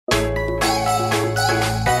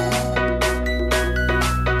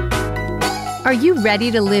Are you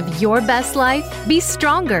ready to live your best life, be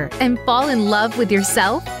stronger, and fall in love with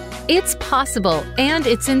yourself? It's possible, and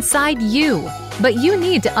it's inside you, but you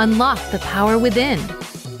need to unlock the power within.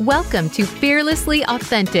 Welcome to Fearlessly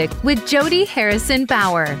Authentic with Jody Harrison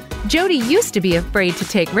Bauer. Jody used to be afraid to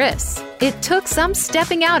take risks. It took some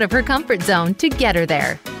stepping out of her comfort zone to get her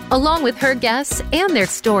there. Along with her guests and their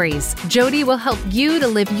stories, Jody will help you to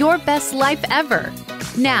live your best life ever.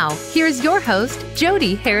 Now, here's your host,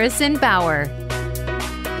 Jody Harrison Bauer.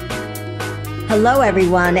 Hello,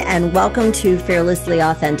 everyone, and welcome to Fearlessly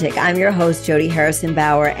Authentic. I'm your host, Jody Harrison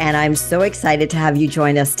Bauer, and I'm so excited to have you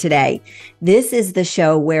join us today. This is the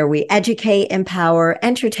show where we educate, empower,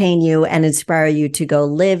 entertain you, and inspire you to go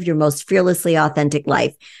live your most fearlessly authentic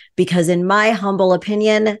life. Because in my humble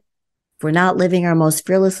opinion, if we're not living our most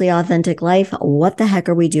fearlessly authentic life, what the heck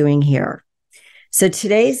are we doing here? So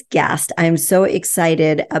today's guest, I'm so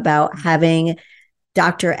excited about having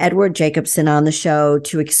Dr. Edward Jacobson on the show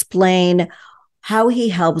to explain how he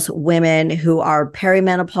helps women who are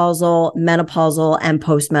perimenopausal, menopausal, and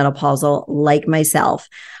postmenopausal like myself.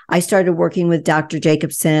 I started working with Dr.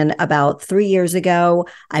 Jacobson about 3 years ago.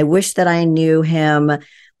 I wish that I knew him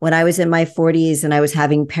when I was in my 40s and I was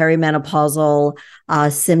having perimenopausal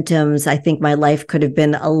symptoms. I think my life could have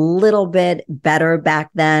been a little bit better back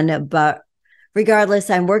then, but regardless,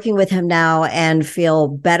 I'm working with him now and feel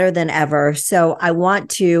better than ever. So I want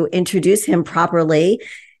to introduce him properly.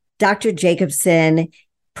 Dr. Jacobson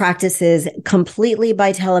practices completely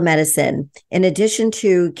by telemedicine. In addition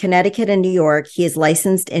to Connecticut and New York, he is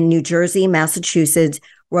licensed in New Jersey, Massachusetts,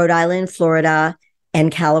 Rhode Island, Florida,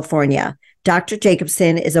 and California. Dr.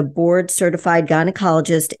 Jacobson is a board-certified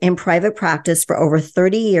gynecologist in private practice for over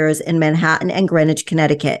 30 years in Manhattan and Greenwich,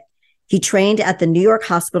 Connecticut. He trained at the New York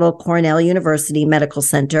Hospital Cornell University Medical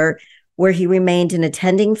Center, where he remained an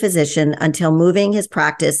attending physician until moving his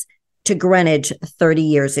practice to Greenwich 30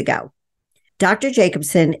 years ago. Dr.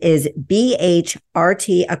 Jacobson is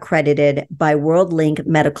BHRT accredited by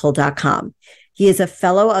WorldLinkMedical.com. He is a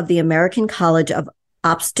fellow of the American College of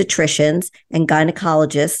Obstetricians and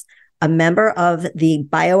Gynecologists, a member of the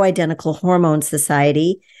Bioidentical Hormone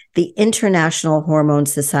Society, the International Hormone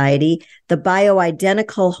Society, the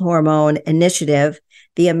Bioidentical Hormone Initiative,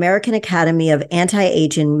 the American Academy of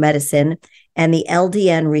Anti-Aging Medicine, and the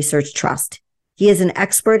LDN Research Trust. He is an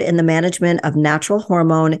expert in the management of natural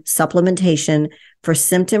hormone supplementation for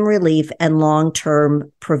symptom relief and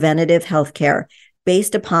long-term preventative healthcare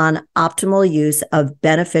based upon optimal use of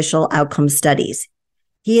beneficial outcome studies.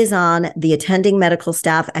 He is on the attending medical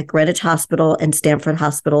staff at Greenwich Hospital and Stanford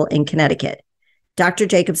Hospital in Connecticut. Dr.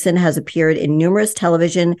 Jacobson has appeared in numerous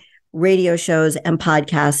television, radio shows, and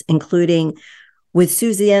podcasts, including with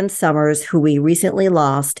Suzanne Somers, who we recently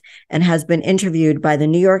lost, and has been interviewed by the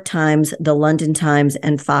New York Times, the London Times,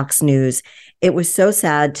 and Fox News. It was so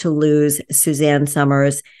sad to lose Suzanne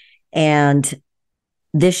Somers, and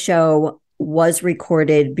this show was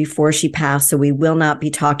recorded before she passed, so we will not be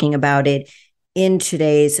talking about it in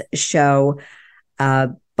today's show,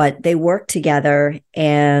 but they work together,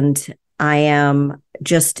 and I am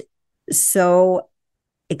just so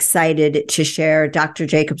excited to share Dr.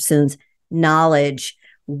 Jacobson's knowledge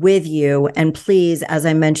with you. And please, as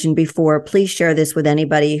I mentioned before, please share this with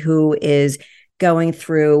anybody who is going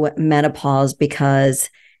through menopause, because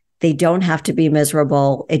they don't have to be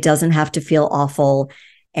miserable. It doesn't have to feel awful.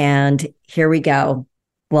 And here we go.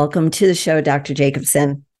 Welcome to the show, Dr.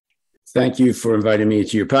 Jacobson. Thank you for inviting me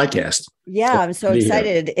to your podcast. Yeah, I'm so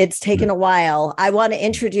excited. It's taken a while. I want to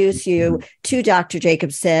introduce you to Dr.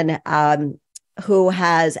 Jacobson, who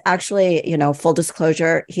has actually, full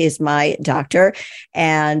disclosure, he's my doctor,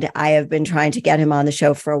 and I have been trying to get him on the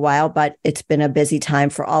show for a while, but it's been a busy time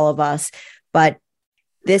for all of us. But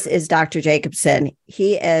this is Dr. Jacobson.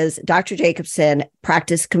 Dr. Jacobson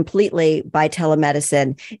practiced completely by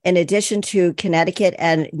telemedicine. In addition to Connecticut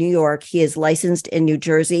and New York, he is licensed in New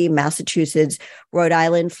Jersey, Massachusetts, Rhode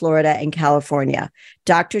Island, Florida, and California.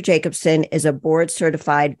 Dr. Jacobson is a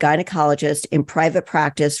board-certified gynecologist in private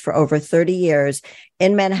practice for over 30 years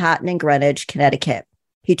in Manhattan and Greenwich, Connecticut.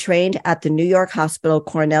 He trained at the New York Hospital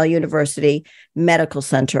Cornell University Medical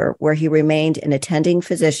Center, where he remained an attending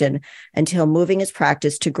physician until moving his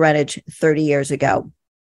practice to Greenwich 30 years ago.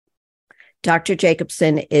 Dr.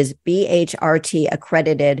 Jacobson is BHRT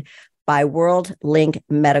accredited by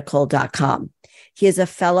WorldLinkMedical.com. He is a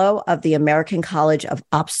fellow of the American College of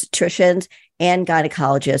Obstetricians and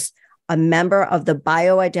Gynecologists, a member of the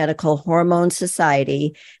Bioidentical Hormone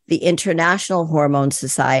Society, the International Hormone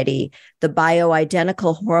Society, the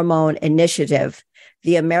Bioidentical Hormone Initiative,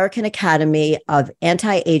 the American Academy of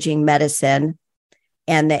Anti-Aging Medicine,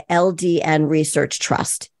 and the LDN Research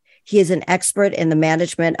Trust. He is an expert in the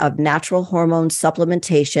management of natural hormone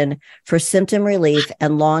supplementation for symptom relief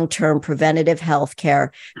and long-term preventative health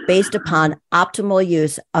care based upon optimal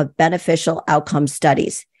use of beneficial outcome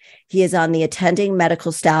studies. He is on the attending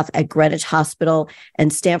medical staff at Greenwich Hospital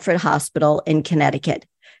and Stanford Hospital in Connecticut.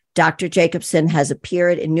 Dr. Jacobson has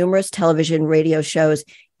appeared in numerous television, radio shows,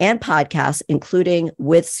 and podcasts, including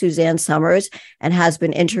with Suzanne Summers, and has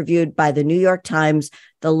been interviewed by the New York Times,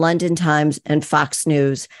 the London Times, and Fox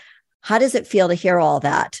News. How does it feel to hear all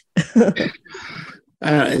that?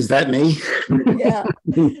 Is that me? Yeah,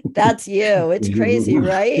 that's you. It's crazy,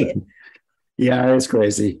 right? Yeah, it's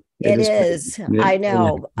crazy. It is. I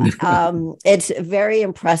know. It's very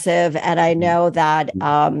impressive. And I know that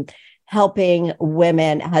helping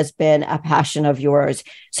women has been a passion of yours.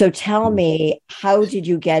 So tell me, how did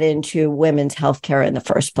you get into women's healthcare in the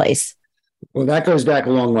first place? Well, that goes back a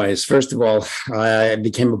long ways. First of all, I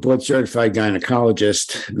became a board certified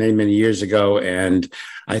gynecologist many, many years ago. And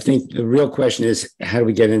I think the real question is, how do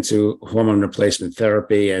we get into hormone replacement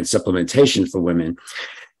therapy and supplementation for women?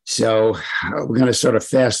 So we're going to sort of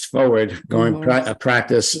fast forward, going a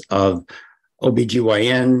practice of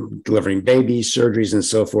OBGYN, delivering babies, surgeries, and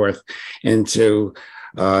so forth, into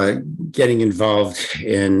getting involved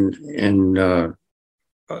in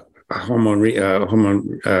hormone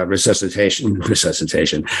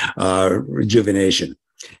rejuvenation.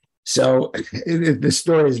 So the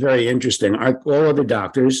story is very interesting. All of the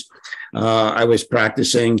doctors, I was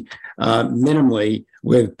practicing minimally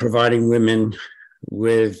with providing women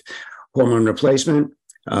with hormone replacement,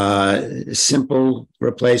 simple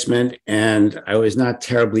replacement, and I was not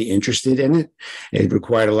terribly interested in it. It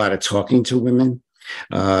required a lot of talking to women,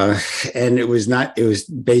 and it was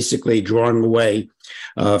basically drawing away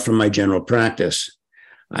from my general practice.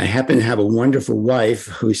 I happen to have a wonderful wife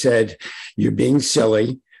who said, "You're being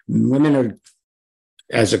silly. Women are,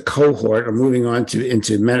 as a cohort, are moving on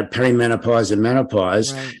into perimenopause and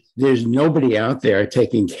menopause. Right. There's nobody out there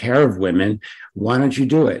taking care of women. Why don't you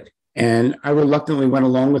do it?" And I reluctantly went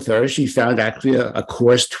along with her. She found actually a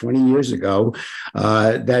course 20 years ago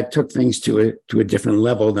that took things to a different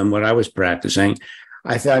level than what I was practicing.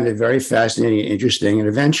 I found it very fascinating and interesting, and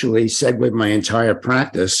eventually segued my entire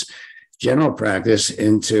practice, general practice,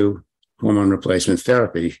 into hormone replacement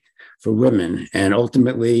therapy for women. And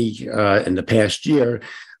ultimately, in the past year,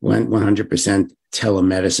 went 100%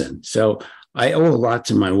 telemedicine. So I owe a lot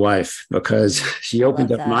to my wife because she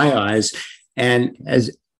opened up my eyes and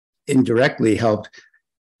has indirectly helped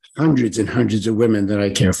hundreds and hundreds of women that I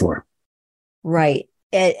care for. Right.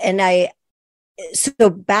 So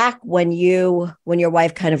back when your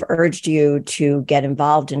wife kind of urged you to get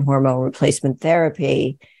involved in hormone replacement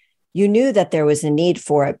therapy, you knew that there was a need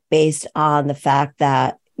for it based on the fact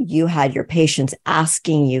that you had your patients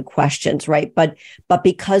asking you questions, right? But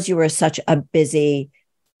because you were such a busy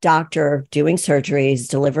doctor doing surgeries,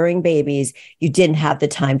 delivering babies, you didn't have the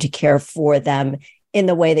time to care for them in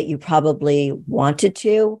the way that you probably wanted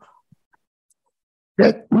to.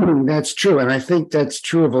 That's true. And I think that's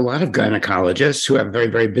true of a lot of gynecologists who have very,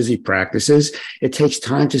 very busy practices. It takes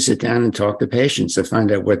time to sit down and talk to patients to find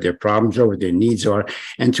out what their problems are, what their needs are,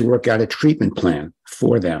 and to work out a treatment plan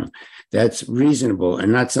for them. That's reasonable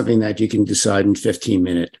and not something that you can decide in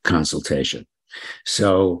 15-minute consultation.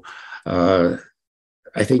 So I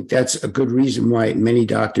think that's a good reason why many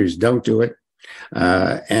doctors don't do it.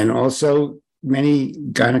 And also many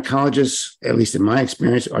gynecologists, at least in my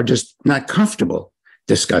experience, are just not comfortable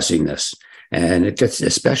discussing this. And it gets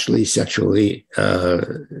especially sexual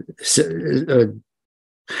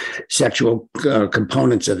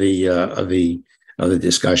components of the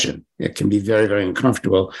discussion. It can be very, very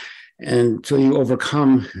uncomfortable until you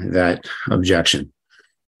overcome that objection.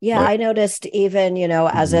 Yeah, I noticed even,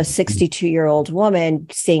 as a 62-year-old woman,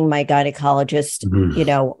 seeing my gynecologist,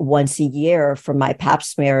 once a year for my pap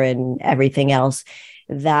smear and everything else,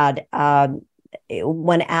 that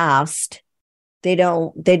when asked, they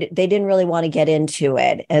didn't really want to get into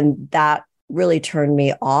it. And that really turned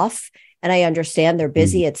me off. And I understand they're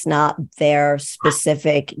busy. It's not their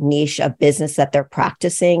specific niche of business that they're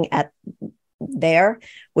practicing at there,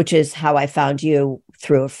 which is how I found you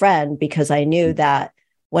through a friend, because I knew that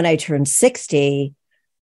when I turned 60,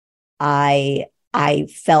 I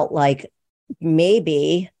felt like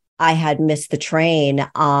maybe I had missed the train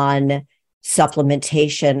on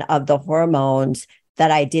supplementation of the hormones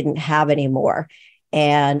that I didn't have anymore.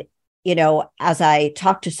 And, as I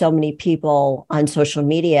talk to so many people on social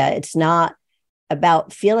media, it's not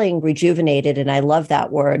about feeling rejuvenated. And I love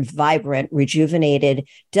that word, vibrant, rejuvenated,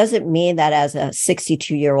 doesn't mean that as a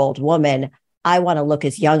 62-year-old woman, I want to look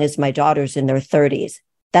as young as my daughters in their 30s.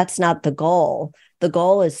 That's not the goal. the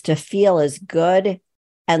goal is to feel as good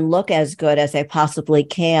and look as good as I possibly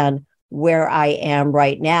can where I am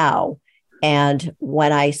right now. And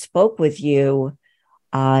when I spoke with you,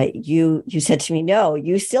 you said to me, no,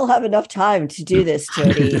 you still have enough time to do this,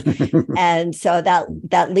 Jody. And so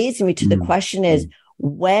that leads me to the question is,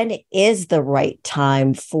 when is the right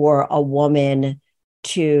time for a woman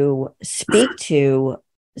to speak to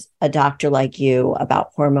a doctor like you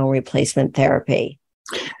about hormone replacement therapy?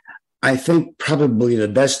 I think probably the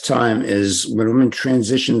best time is when a woman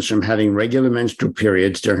transitions from having regular menstrual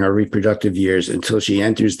periods during her reproductive years until she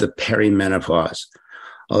enters the perimenopause,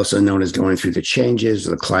 also known as going through the changes,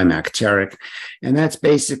 the climacteric. And that's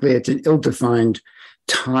basically, it's an ill-defined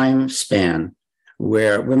time span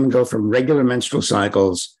where women go from regular menstrual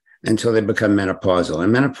cycles until they become menopausal.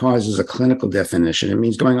 And menopause is a clinical definition. It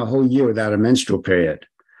means going a whole year without a menstrual period.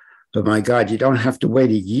 But my God, you don't have to wait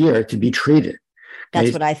a year to be treated.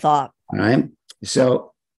 That's what I thought. All right.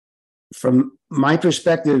 So from my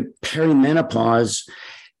perspective, perimenopause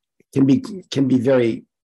can be very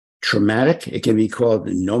traumatic. It can be called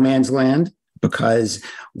no man's land because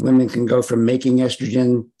women can go from making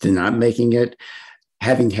estrogen to not making it,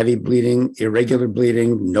 having heavy bleeding, irregular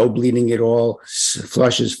bleeding, no bleeding at all,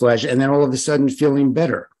 flush is flesh, and then all of a sudden feeling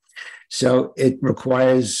better. So it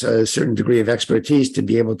requires a certain degree of expertise to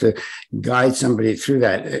be able to guide somebody through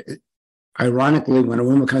that. Ironically, when a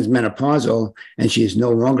woman becomes menopausal and she is no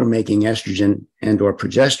longer making estrogen and or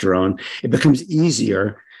progesterone, it becomes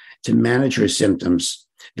easier to manage her symptoms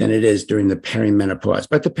than it is during the perimenopause.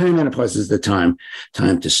 But the perimenopause is the time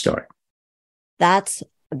to start. That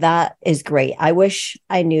is great. I wish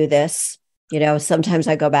I knew this. Sometimes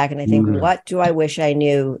I go back and I think, what do I wish I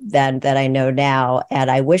knew then that I know now? And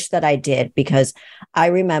I wish that I did, because I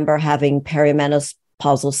remember having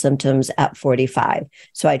perimenopausal symptoms at 45.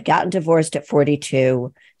 So I'd gotten divorced at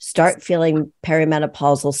 42, start feeling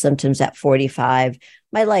perimenopausal symptoms at 45.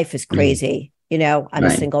 My life is crazy. I'm a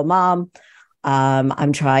single mom.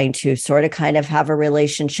 I'm trying to sort of kind of have a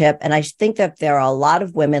relationship. And I think that there are a lot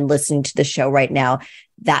of women listening to the show right now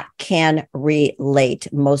that can relate.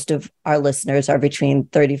 Most of our listeners are between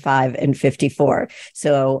 35 and 54.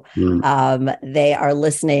 So they are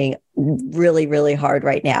listening really, really hard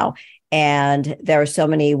right now. And there are so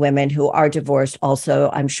many women who are divorced also.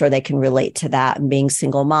 I'm sure they can relate to that, and being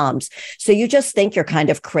single moms. So you just think you're kind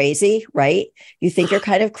of crazy, right? You think you're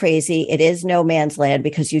kind of crazy. It is no man's land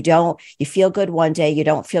because you feel good one day, you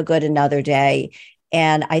don't feel good another day.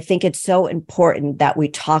 And I think it's so important that we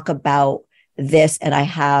talk about this. And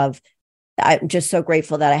I'm just so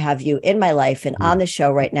grateful that I have you in my life and on the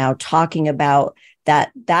show right now talking about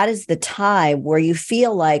that is the time where you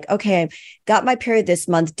feel like, okay, got my period this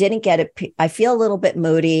month, didn't get it. I feel a little bit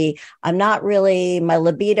moody. I'm not really, my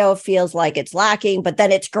libido feels like it's lacking, but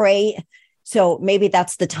then it's great. So maybe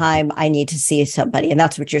that's the time I need to see somebody. And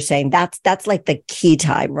that's what you're saying. That's like the key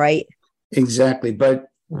time, right? Exactly. But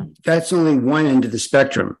that's only one end of the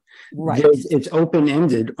spectrum. Right. It's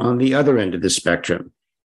open-ended on the other end of the spectrum.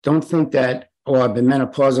 Don't think that, I've been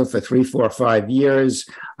menopausal for 3, 4, 5 years.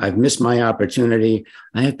 I've missed my opportunity.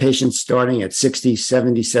 I have patients starting at 60,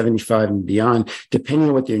 70, 75 and beyond. Depending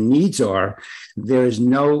on what their needs are, there is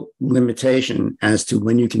no limitation as to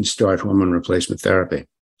when you can start hormone replacement therapy.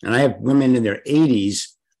 And I have women in their 80s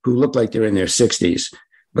who look like they're in their 60s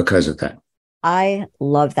because of that. I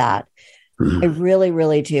love that. I really,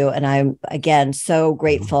 really do. And I'm, again, so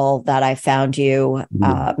grateful that I found you.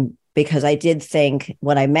 Because I did think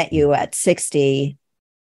when I met you at 60,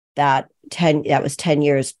 that was 10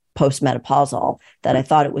 years postmenopausal, that I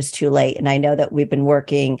thought it was too late. And I know that we've been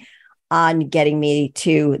working on getting me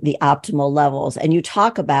to the optimal levels. And you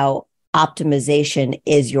talk about optimization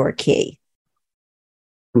is your key.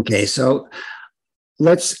 Okay, so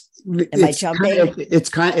Am I jumping? It's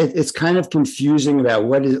kind of confusing about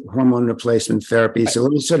what is hormone replacement therapy. Right. So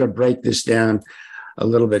let me sort of break this down a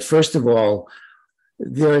little bit. First of all,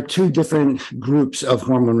 there are two different groups of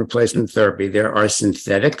hormone replacement therapy. There are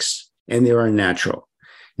synthetics and there are natural.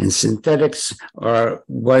 And synthetics are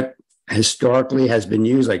what historically has been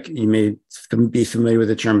used. Like you may be familiar with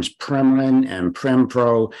the terms Premarin and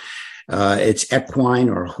Prempro. It's equine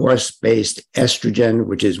or horse-based estrogen,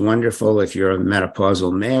 which is wonderful if you're a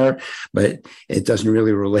menopausal mare, but it doesn't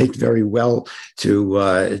really relate very well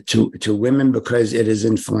to women because it is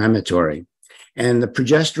inflammatory. And the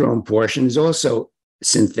progesterone portion is also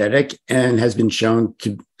synthetic and has been shown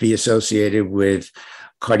to be associated with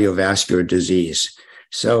cardiovascular disease.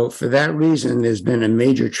 So for that reason, there's been a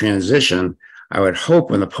major transition, I would hope,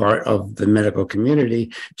 on the part of the medical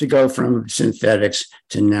community to go from synthetics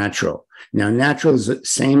to natural. Now, natural is the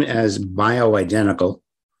same as bioidentical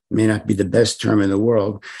may not be the best term in the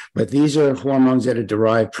world, but these are hormones that are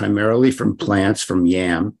derived primarily from plants, from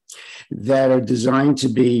yam, that are designed to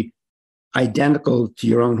be identical to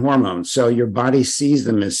your own hormones. So your body sees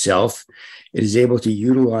them as self. It is able to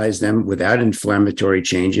utilize them without inflammatory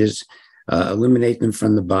changes, eliminate them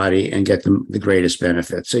from the body, and get them the greatest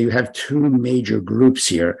benefit. So you have two major groups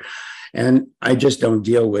here. And I just don't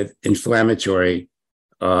deal with inflammatory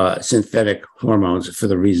synthetic hormones for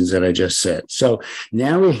the reasons that I just said. So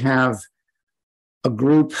now we have a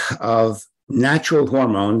group of natural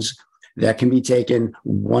hormones that can be taken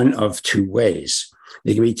one of two ways.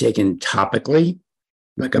 They can be taken topically,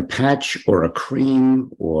 like a patch or a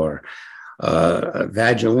cream or a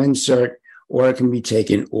vaginal insert, or it can be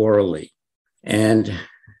taken orally. And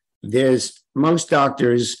there's most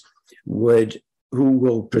doctors who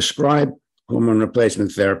will prescribe hormone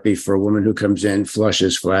replacement therapy for a woman who comes in,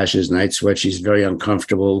 flushes, flashes, night sweats, she's very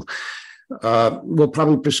uncomfortable, will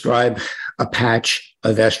probably prescribe a patch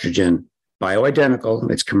of estrogen,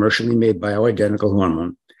 bioidentical, it's commercially made bioidentical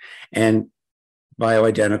hormone, and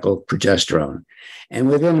bioidentical progesterone. And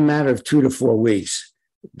within a matter of 2 to 4 weeks,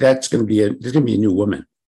 there's going to be a new woman,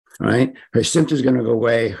 right? Her symptoms are going to go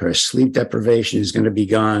away. Her sleep deprivation is going to be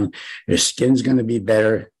gone. Her skin's going to be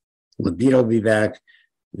better. Libido will be back.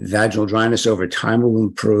 Vaginal dryness over time will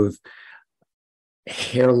improve.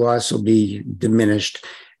 Hair loss will be diminished.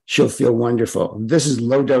 She'll feel wonderful. This is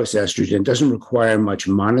low-dose estrogen. Doesn't require much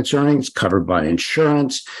monitoring. It's covered by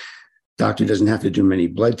insurance. Doctor doesn't have to do many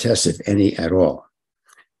blood tests, if any at all.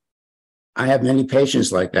 I have many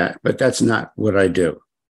patients like that, but that's not what I do.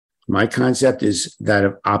 My concept is that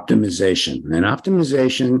of optimization. And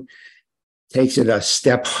optimization takes it a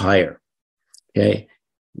step higher. Okay.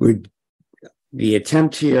 The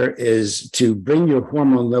attempt here is to bring your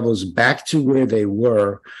hormone levels back to where they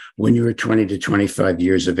were when you were 20 to 25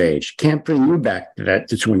 years of age. Can't bring you back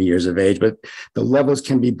to 20 years of age, but the levels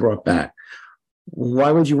can be brought back.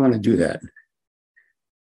 Why would you want to do that?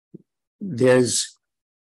 There's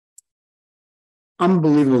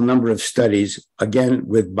unbelievable number of studies, again,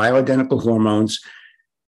 with bioidentical hormones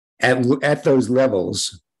at those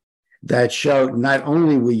levels that show not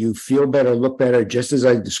only will you feel better, look better, just as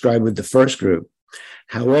I described with the first group.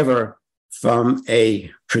 However, from a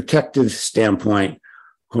protective standpoint,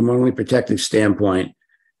 hormonally protective standpoint,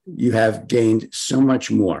 you have gained so much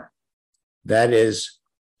more. That is,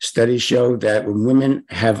 studies show that when women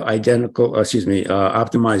have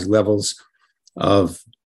optimized levels of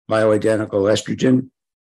bioidentical estrogen,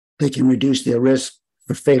 they can reduce their risk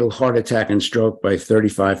for fatal heart attack and stroke by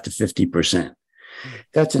 35 to 50%.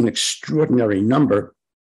 That's an extraordinary number.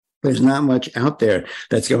 There's not much out there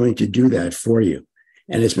that's going to do that for you.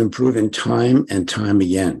 And it's been proven time and time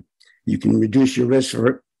again. You can reduce your risk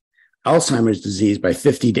for Alzheimer's disease by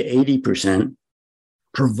 50 to 80%,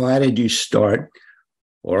 provided you start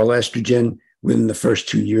oral estrogen within the first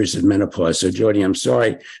 2 years of menopause. So, Jody, I'm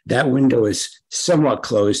sorry, that window is somewhat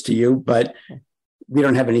closed to you, but we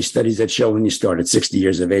don't have any studies that show when you start at 60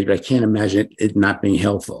 years of age, but I can't imagine it not being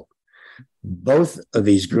helpful. Both of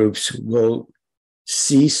these groups will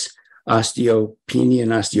cease osteopenia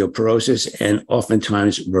and osteoporosis and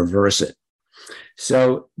oftentimes reverse it.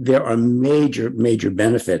 So there are major, major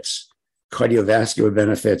benefits, cardiovascular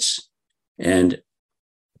benefits and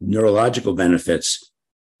neurological benefits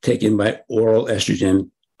taken by oral estrogen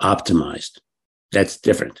optimized. That's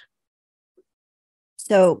different.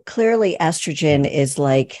 So clearly estrogen is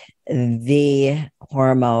like the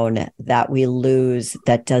hormone that we lose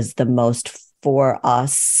that does the most for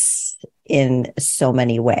us in so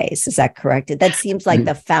many ways. Is that correct? That seems like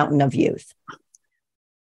the fountain of youth.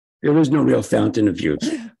 There is no real fountain of youth,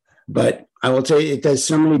 but I will tell you, it does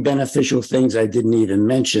so many beneficial things I didn't even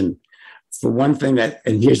mention. For one thing,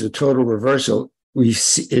 and here's the total reversal,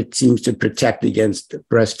 it seems to protect against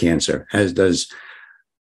breast cancer, as does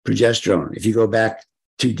progesterone. If you go back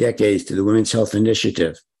 2 decades to the Women's Health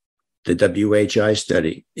Initiative, the WHI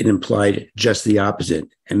study, it implied just the opposite.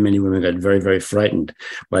 And many women got very, very frightened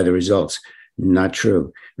by the results. Not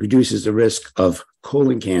true. Reduces the risk of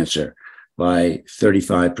colon cancer by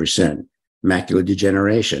 35%, macular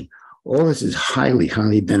degeneration. All this is highly,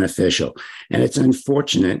 highly beneficial. And it's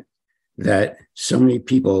unfortunate that so many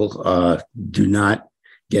people do not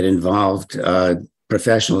get involved,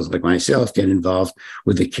 professionals like myself get involved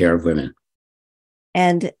with the care of women.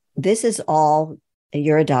 And this is all,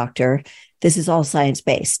 you're a doctor, this is all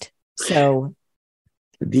science-based. So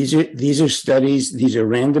these are studies, these are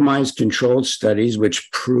randomized controlled studies which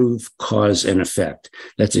prove cause and effect.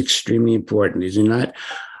 That's extremely important. These are not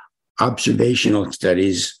observational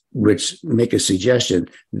studies which make a suggestion.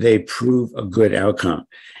 They prove a good outcome.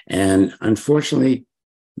 And unfortunately,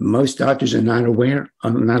 Most doctors are not aware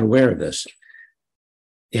of this.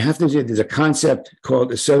 You have to do, there's a concept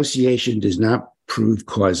called association does not prove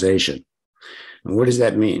causation. And what does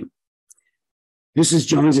that mean? Mrs.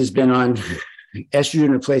 Jones has been on estrogen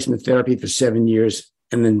replacement therapy for 7 years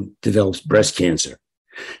and then develops breast cancer.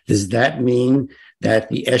 Does that mean that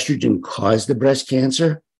the estrogen caused the breast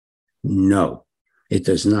cancer? No, it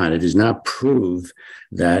does not. It does not prove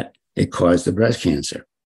that it caused the breast cancer.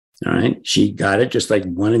 All right. She got it just like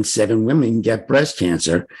 1 in 7 women get breast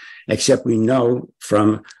cancer, except we know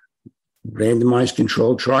from randomized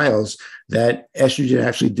controlled trials that estrogen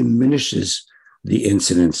actually diminishes the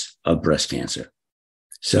incidence of breast cancer.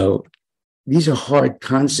 So these are hard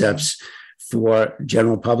concepts for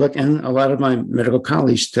general public and a lot of my medical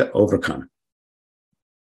colleagues to overcome.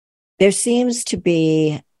 There seems to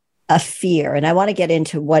be a fear, and I want to get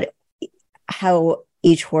into how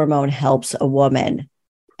each hormone helps a woman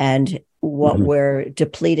and what we're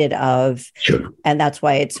depleted of. Sure. And that's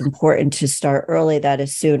why it's important to start early, that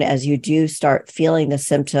as soon as you do start feeling the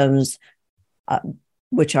symptoms,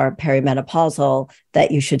 which are perimenopausal, that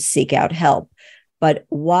you should seek out help. But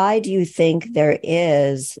why do you think there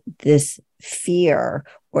is this fear,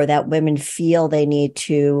 or that women feel they need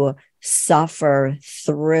to suffer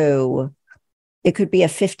through? It could be a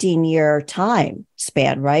 15-year time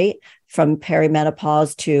span, right? From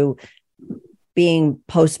perimenopause to being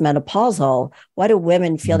postmenopausal. Why do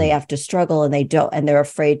women feel they have to struggle and they don't, and they're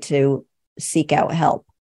afraid to seek out help?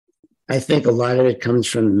 I think a lot of it comes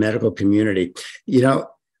from the medical community. You know,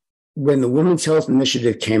 when the Women's Health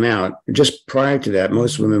Initiative came out, just prior to that,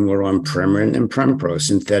 most women were on Premarin and Prempro,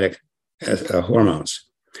 synthetic hormones.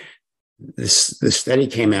 The study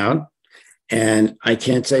came out, and I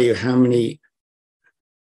can't tell you how many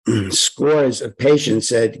scores of patients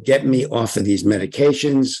said, get me off of these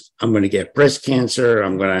medications. I'm going to get breast cancer.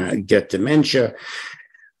 I'm going to get dementia,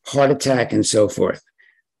 heart attack, and so forth.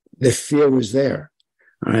 The fear was there.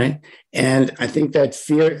 All right. And I think that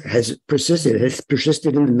fear has persisted. It's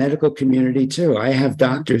persisted in the medical community too. I have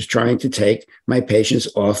doctors trying to take my patients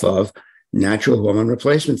off of natural hormone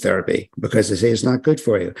replacement therapy because they say it's not good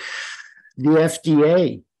for you. The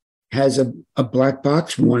FDA has a black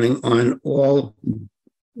box warning on all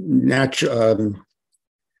natural,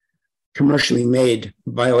 commercially made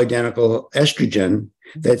bioidentical estrogen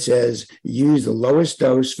that says use the lowest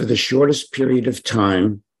dose for the shortest period of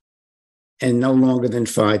time and no longer than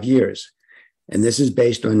 5 years. And this is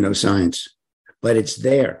based on no science, but it's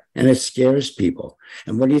there and it scares people.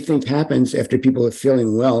 And what do you think happens after people are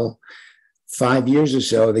feeling well? 5 years or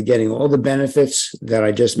so, they're getting all the benefits that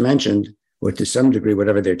I just mentioned, or to some degree,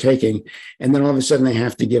 whatever they're taking. And then all of a sudden they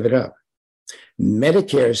have to give it up.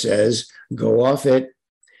 Medicare says, go off it,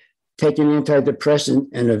 take an antidepressant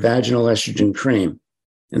and a vaginal estrogen cream.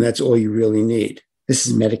 And that's all you really need. This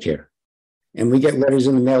is Medicare. And we get letters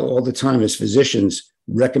in the mail all the time as physicians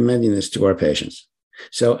recommending this to our patients.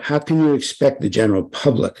 So how can you expect the general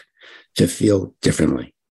public to feel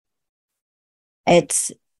differently?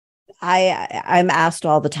 I'm asked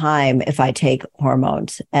all the time if I take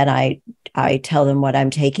hormones, and I tell them what I'm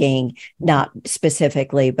taking, not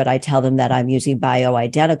specifically, but I tell them that I'm using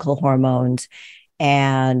bioidentical hormones.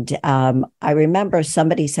 And I remember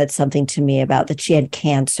somebody said something to me about that she had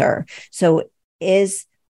cancer. So is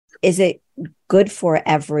it good for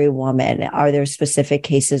every woman? Are there specific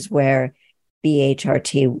cases where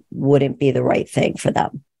BHRT wouldn't be the right thing for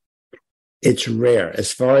them? It's rare.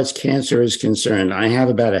 As far as cancer is concerned, I have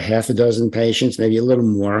about a half a dozen patients, maybe a little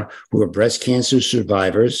more, who are breast cancer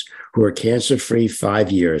survivors, who are cancer-free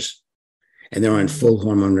 5 years, and they're on full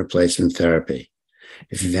hormone replacement therapy.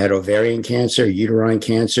 If you've had ovarian cancer, uterine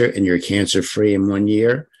cancer, and you're cancer-free in 1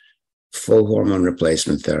 year, full hormone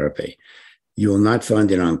replacement therapy. You will not find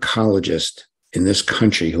an oncologist in this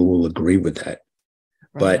country who will agree with that.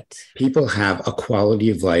 Right. But people have a quality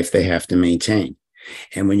of life they have to maintain.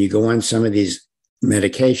 And when you go on some of these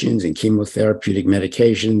medications and chemotherapeutic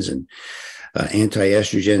medications and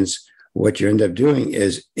anti-estrogens, what you end up doing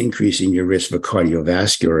is increasing your risk of a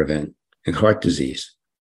cardiovascular event and heart disease.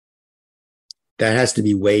 That has to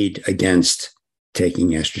be weighed against taking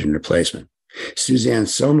estrogen replacement. Suzanne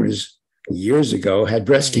Somers, years ago, had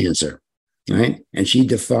breast cancer, right? And she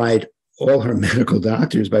defied all her medical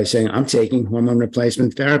doctors by saying, I'm taking hormone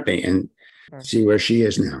replacement therapy, and see where she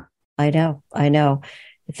is now. I know.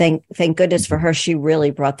 Thank goodness for her. She really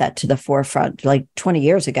brought that to the forefront like 20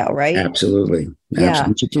 years ago, right? Absolutely.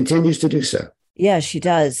 Yeah. She continues to do so. Yeah, she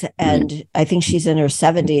does. And I think she's in her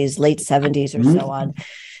 70s, late 70s or so on.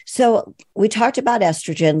 So we talked about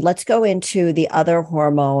estrogen. Let's go into the other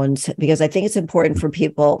hormones, because I think it's important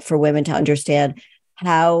for women to understand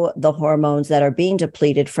how the hormones that are being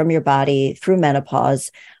depleted from your body through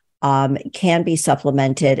menopause can be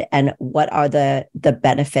supplemented, and what are the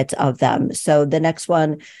benefits of them. So the next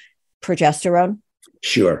one, progesterone.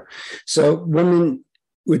 Sure. So women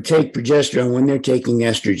would take progesterone when they're taking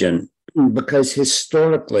estrogen, because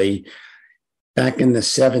historically, back in the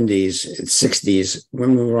 70s, 60s,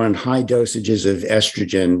 women were on high dosages of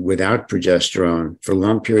estrogen without progesterone for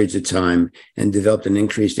long periods of time and developed an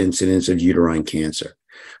increased incidence of uterine cancer.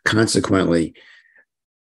 Consequently,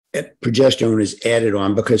 progesterone is added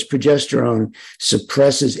on because progesterone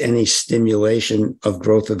suppresses any stimulation of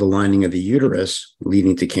growth of the lining of the uterus,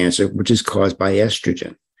 leading to cancer, which is caused by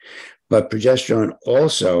estrogen. But progesterone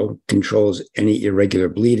also controls any irregular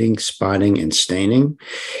bleeding, spotting, and staining.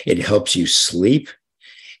 It helps you sleep.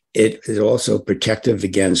 It is also protective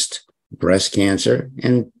against breast cancer,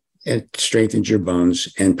 and it strengthens your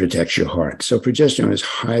bones and protects your heart. So progesterone is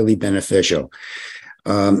highly beneficial.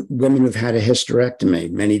 Women who've had a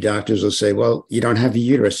hysterectomy, many doctors will say, well, you don't have a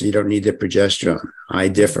uterus, so you don't need the progesterone. I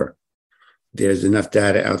differ. There's enough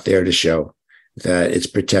data out there to show that it's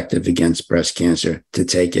protective against breast cancer to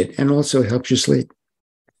take it, and also helps you sleep.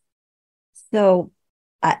 So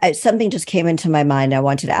something just came into my mind. I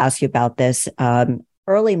wanted to ask you about this.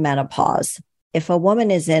 Early menopause. If a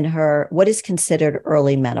woman is in what is considered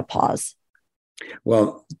early menopause?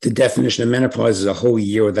 Well, the definition of menopause is a whole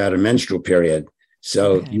year without a menstrual period.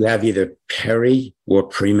 So you have either peri or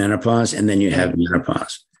premenopause, and then you have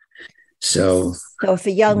menopause. So if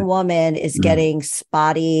a young woman is getting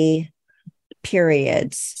spotty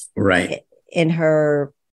periods, right, in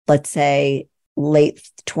her, let's say, late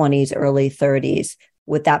 20s, early 30s,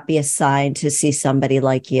 would that be a sign to see somebody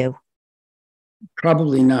like you?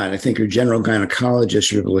 Probably not. I think your general gynecologist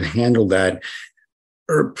should be able to handle that.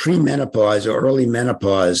 Or premenopause or early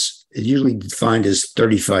menopause is usually defined as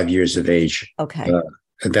 35 years of age. Okay.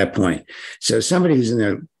 At that point. So somebody who's in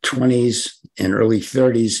their 20s and early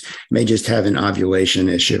 30s may just have an ovulation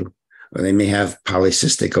issue, or they may have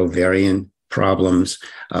polycystic ovarian problems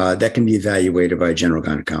that can be evaluated by a general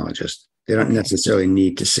gynecologist. They don't necessarily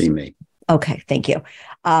need to see me. Okay, thank you.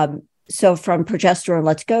 So from progesterone,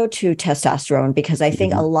 let's go to testosterone, because I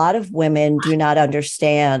think a lot of women do not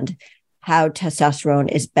understand how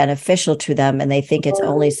testosterone is beneficial to them, and they think it's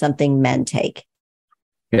only something men take.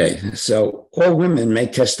 Okay, so all women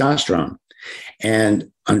make testosterone.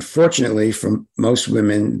 And unfortunately, for most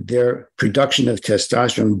women, their production of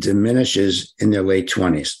testosterone diminishes in their late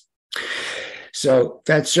 20s. So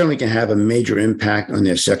that certainly can have a major impact on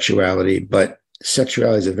their sexuality, but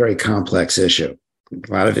sexuality is a very complex issue.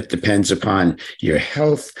 A lot of it depends upon your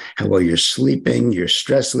health, how well you're sleeping, your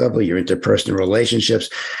stress level, your interpersonal relationships.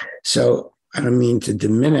 So I don't mean to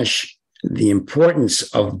diminish the importance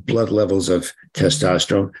of blood levels of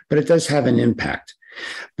testosterone, but it does have an impact.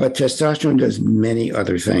 But testosterone does many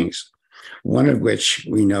other things, one of which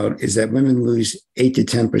we know is that women lose 8 to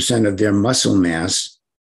 10% of their muscle mass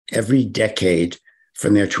every decade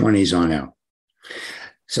from their 20s on out.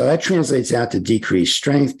 So that translates out to decreased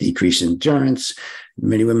strength, decreased endurance.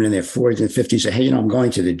 Many women in their 40s and 50s say, hey, I'm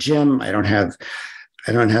going to the gym. I don't have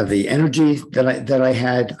the energy that I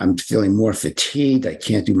had. I'm feeling more fatigued. I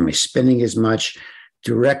can't do my spinning as much,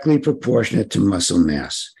 directly proportionate to muscle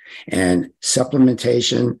mass. And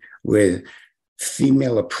supplementation with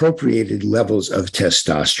female appropriated levels of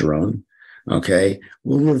testosterone,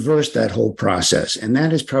 will reverse that whole process. And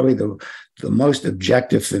that is probably the most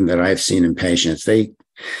objective thing that I've seen in patients. They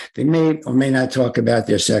may or may not talk about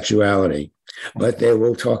their sexuality, but they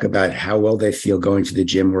will talk about how well they feel going to the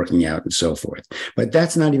gym, working out, and so forth. But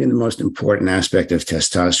that's not even the most important aspect of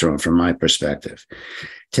testosterone from my perspective.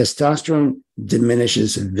 Testosterone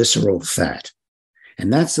diminishes visceral fat.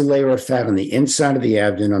 And that's the layer of fat on the inside of the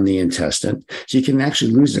abdomen, on the intestine. So you can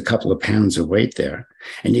actually lose a couple of pounds of weight there.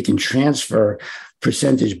 And you can transfer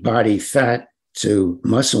percentage body fat to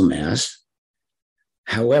muscle mass.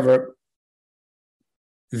 However,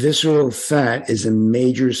 visceral fat is a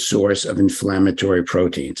major source of inflammatory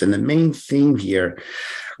proteins. And the main theme here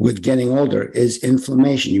with getting older is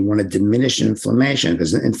inflammation. You want to diminish inflammation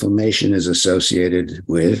because inflammation is associated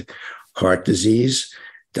with heart disease,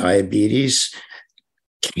 diabetes,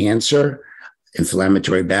 cancer,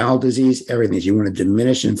 inflammatory bowel disease, everything. You want to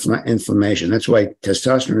diminish inflammation. That's why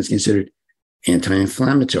testosterone is considered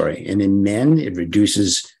anti-inflammatory. And in men, it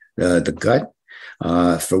reduces the gut.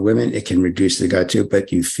 For women, it can reduce the gut too,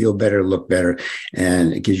 but you feel better, look better,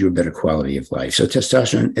 and it gives you a better quality of life. So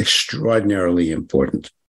testosterone, extraordinarily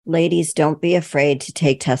important. Ladies, don't be afraid to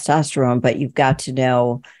take testosterone, but you've got to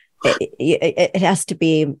know it has to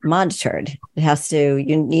be monitored.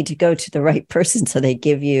 You need to go to the right person so they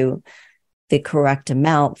give you the correct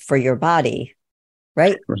amount for your body,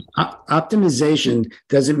 right? Optimization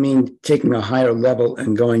doesn't mean taking a higher level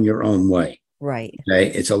and going your own way. Right.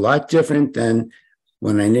 Okay? It's a lot different than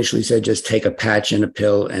when I initially said just take a patch and a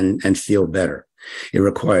pill and feel better. It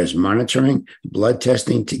requires monitoring, blood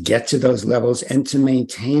testing to get to those levels and to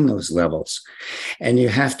maintain those levels. And you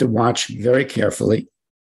have to watch very carefully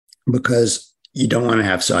because you don't want to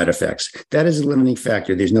have side effects. That is a limiting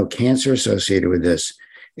factor. There's no cancer associated with this.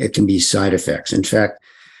 It can be side effects. In fact,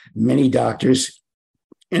 many doctors,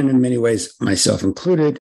 and in many ways, myself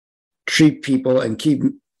included, treat people and keep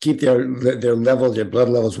their level, their blood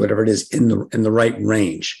levels, whatever it is, in the right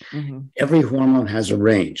range. Mm-hmm. Every hormone has a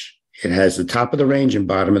range. It has the top of the range and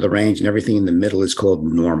bottom of the range, and everything in the middle is called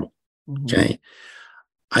normal. Mm-hmm. Okay.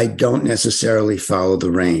 I don't necessarily follow the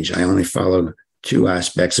range. I only follow two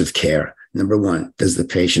aspects of care. Number one, does the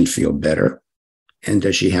patient feel better? And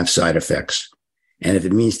does she have side effects? And if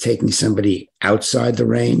it means taking somebody outside the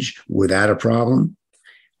range without a problem,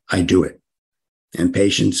 I do it. And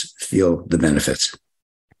patients feel the benefits.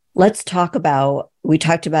 Let's talk about, we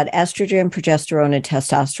talked about estrogen, progesterone, and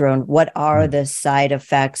testosterone. What are the side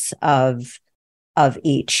effects of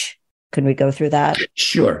each? Can we go through that?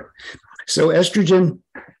 Sure. So estrogen,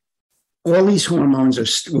 all these hormones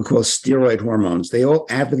are we call steroid hormones. They all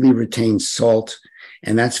avidly retain salt,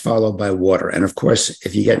 and that's followed by water. And of course,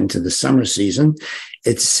 if you get into the summer season,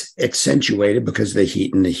 it's accentuated because of the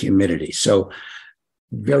heat and the humidity. So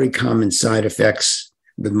very common side effects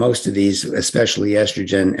with most of these, especially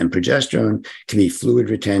estrogen and progesterone, can be fluid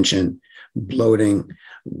retention, bloating,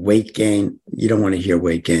 weight gain. You don't want to hear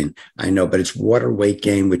weight gain, I know, but it's water weight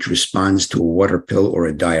gain, which responds to a water pill or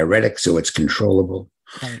a diuretic, so it's controllable.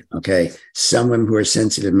 Right. Okay. Some women who are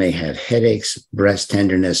sensitive may have headaches, breast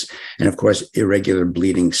tenderness, and of course, irregular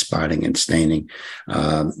bleeding, spotting, and staining,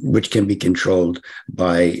 which can be controlled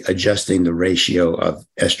by adjusting the ratio of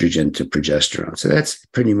estrogen to progesterone. So that's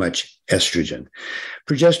pretty much estrogen.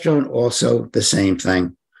 Progesterone, also the same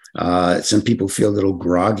thing. Some people feel a little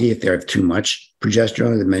groggy if they have too much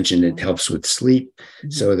progesterone. I mentioned it helps with sleep. Mm-hmm.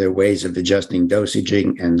 So there are ways of adjusting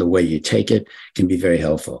dosaging, and the way you take it can be very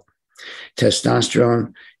helpful.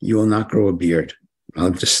 Testosterone, you will not grow a beard. I'll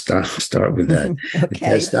just start with that.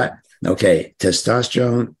 Okay.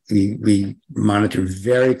 Testosterone, we monitor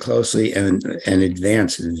very closely and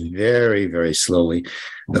advance very, very slowly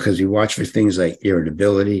because we watch for things like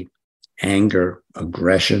irritability, anger,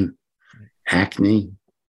 aggression, acne,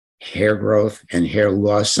 hair growth, and hair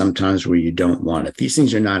loss sometimes where you don't want it. These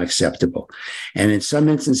things are not acceptable. And in some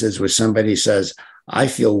instances where somebody says, I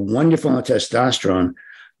feel wonderful on testosterone,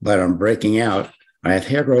 but I'm breaking out, I have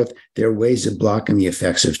hair growth, there are ways of blocking the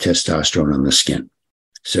effects of testosterone on the skin.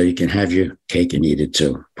 So you can have your cake and eat it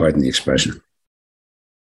too. Pardon the expression.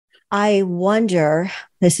 I wonder,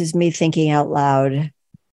 this is me thinking out loud,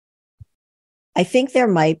 I think there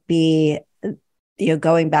might be,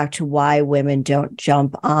 going back to why women don't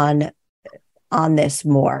jump on this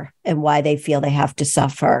more and why they feel they have to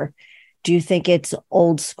suffer. Do you think it's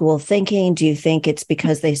old school thinking? Do you think it's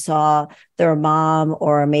because they saw their mom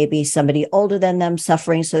or maybe somebody older than them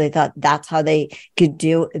suffering, so they thought that's how they could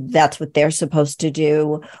do, that's what they're supposed to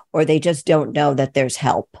do, or they just don't know that there's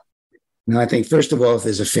help? No, I think, first of all, if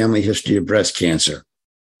there's a family history of breast cancer,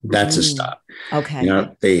 that's a stop.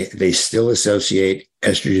 Okay. They still associate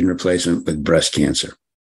estrogen replacement with breast cancer.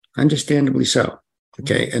 Understandably so.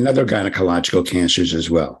 Okay. And other gynecological cancers as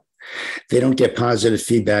well. They don't get positive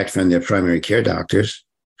feedback from their primary care doctors.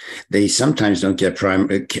 They sometimes don't get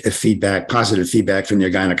positive feedback from their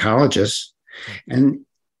gynecologists. And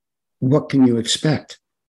what can you expect?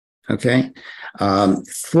 Okay.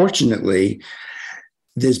 Fortunately,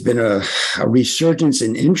 there's been a resurgence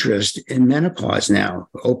in interest in menopause now.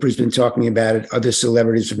 Oprah's been talking about it. Other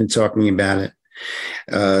celebrities have been talking about it.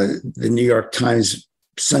 The New York Times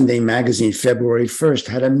Sunday magazine, February 1st,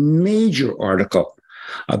 had a major article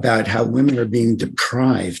about how women are being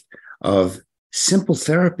deprived of simple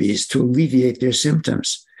therapies to alleviate their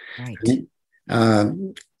symptoms. Right.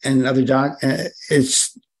 And other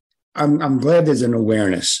I'm glad there's an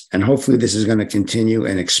awareness, and hopefully this is going to continue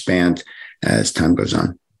and expand as time goes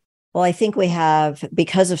on. Well, I think we have,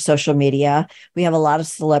 because of social media, we have a lot of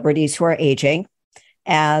celebrities who are aging,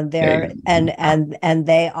 and they're and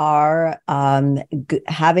they are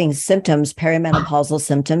having symptoms, perimenopausal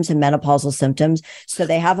symptoms and menopausal symptoms. So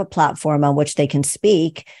they have a platform on which they can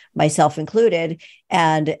speak, myself included.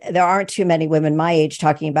 And there aren't too many women my age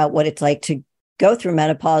talking about what it's like to go through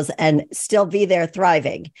menopause and still be there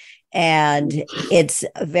thriving. And it's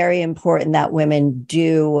very important that women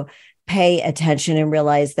do pay attention and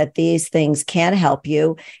realize that these things can help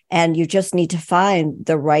you. And you just need to find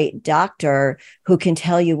the right doctor who can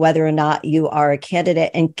tell you whether or not you are a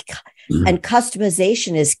candidate. And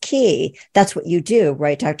customization is key. That's what you do,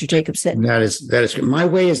 right, Dr. Jacobson? That is my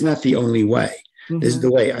way is not the only way. This is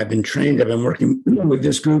the way I've been trained. I've been working with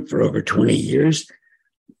this group for over 20 years.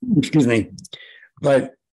 Excuse me.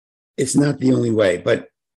 But it's not the only way. But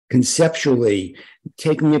conceptually,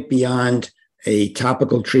 taking it beyond a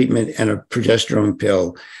topical treatment and a progesterone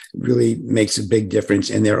pill really makes a big difference.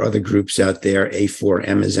 And there are other groups out there.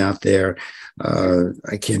 A4M is out there.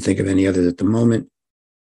 I can't think of any others at the moment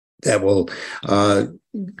that will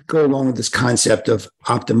go along with this concept of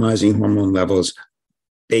optimizing hormone levels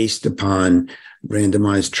based upon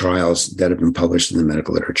randomized trials that have been published in the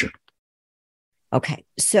medical literature. Okay.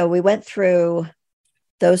 So we went through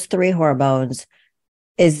those 3 hormones.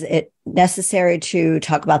 Is it necessary to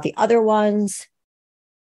talk about the other ones?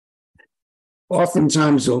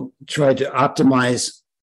 Oftentimes we'll try to optimize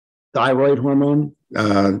thyroid hormone.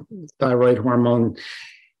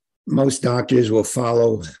 Most doctors will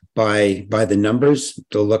follow by the numbers.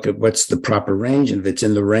 They'll look at what's the proper range. And if it's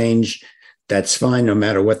in the range, that's fine, no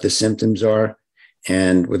matter what the symptoms are.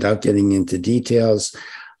 And without getting into details,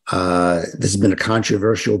 this has been a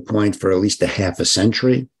controversial point for at least a half a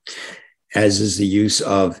century, as is the use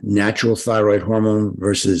of natural thyroid hormone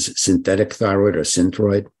versus synthetic thyroid or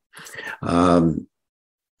synthroid.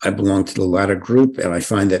 I belong to the latter group, and I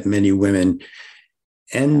find that many women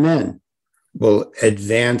and men will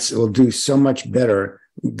do so much better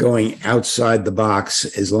going outside the box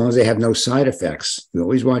as long as they have no side effects. We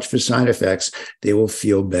always watch for side effects. They will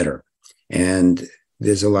feel better. And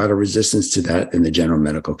there's a lot of resistance to that in the general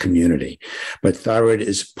medical community. But thyroid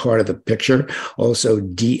is part of the picture. Also,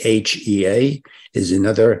 DHEA is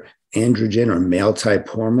another androgen or male type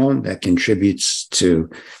hormone that contributes to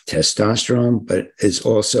testosterone, but is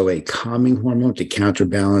also a calming hormone to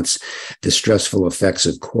counterbalance the stressful effects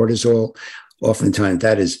of cortisol. Oftentimes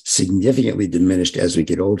that is significantly diminished as we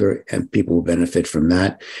get older, and people will benefit from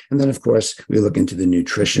that. And then, of course, we look into the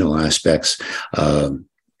nutritional aspects,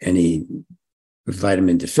 any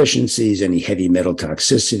vitamin deficiencies, any heavy metal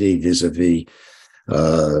toxicity vis-a-vis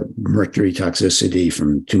mercury toxicity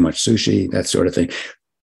from too much sushi, that sort of thing.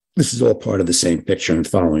 This is all part of the same picture in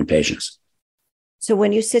following patients. So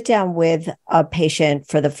when you sit down with a patient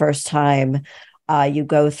for the first time, you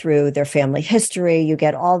go through their family history, you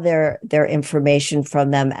get all their information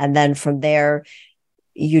from them, and then from there,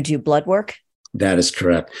 you do blood work? That is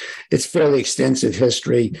correct. It's fairly extensive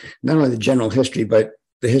history, not only the general history, but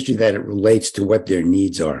the history that it relates to what their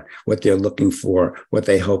needs are, what they're looking for, what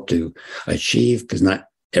they hope to achieve, because not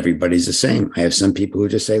everybody's the same. I have some people who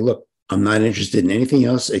just say, look, I'm not interested in anything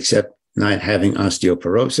else except not having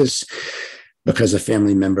osteoporosis, because a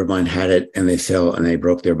family member of mine had it and they fell and they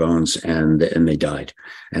broke their bones and they died.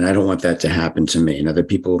 And I don't want that to happen to me. And other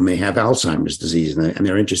people may have Alzheimer's disease and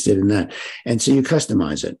they're interested in that. And so you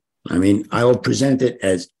customize it. I mean, I will present it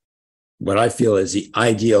as what I feel is the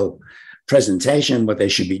ideal presentation, what they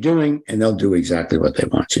should be doing, and they'll do exactly what they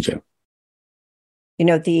want to do. You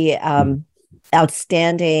know, the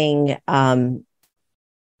outstanding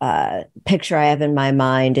picture I have in my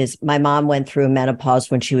mind is my mom went through menopause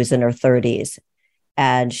when she was in her 30s,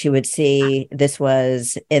 and she would see, this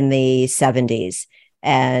was in the 70s,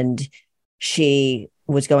 and she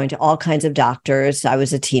was going to all kinds of doctors. I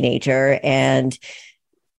was a teenager, and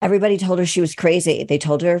everybody told her she was crazy. They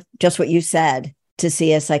told her just what you said, to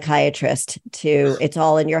see a psychiatrist, to it's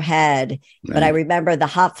all in your head. Right. But I remember the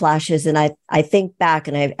hot flashes, and I think back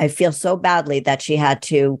and I feel so badly that she had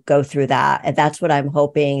to go through that. And that's what I'm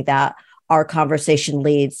hoping that our conversation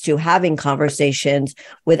leads to, having conversations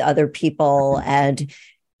with other people and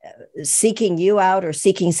seeking you out or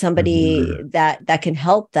seeking somebody that can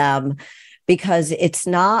help them, because it's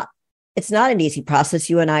not an easy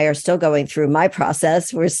process. You and I are still going through my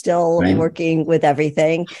process. We're still working with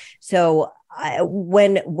everything. So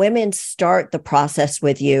when women start the process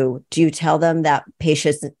with you, do you tell them that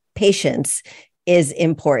patience is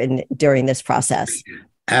important during this process?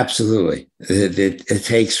 Absolutely. It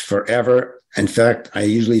takes forever. In fact, I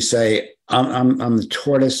usually say I'm the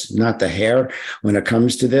tortoise, not the hare. When it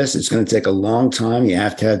comes to this, it's going to take a long time. You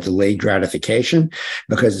have to have delayed gratification,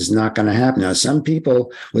 because it's not going to happen. Now, some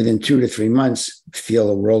people within 2 to 3 months feel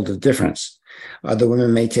a world of difference. Other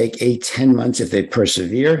women may take 8-10 months if they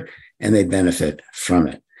persevere, and they benefit from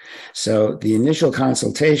it. So the initial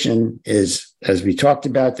consultation is, as we talked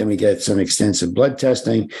about, then we get some extensive blood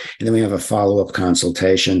testing, and then we have a follow-up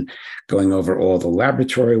consultation going over all the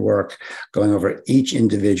laboratory work, going over each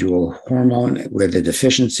individual hormone, where the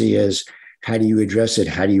deficiency is, How do you address it?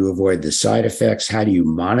 How do you avoid the side effects? How do you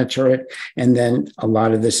monitor it? And then a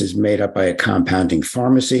lot of this is made up by a compounding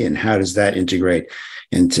pharmacy. And how does that integrate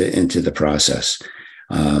into the process?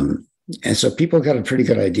 And so people got a pretty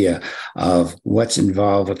good idea of what's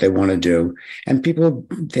involved, what they want to do. And people,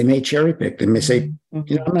 they may cherry pick. They may say,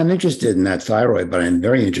 I'm not interested in that thyroid, but I'm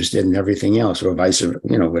very interested in everything else, or vice versa,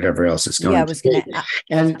 whatever else it's going to be.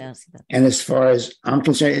 And as far as I'm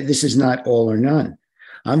concerned, this is not all or none.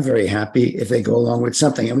 I'm very happy if they go along with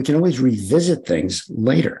something, and we can always revisit things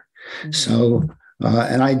later. So,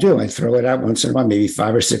 and I throw it out once in a while, maybe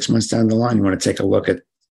 5 or 6 months down the line. You want to take a look at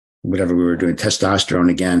whatever we were doing,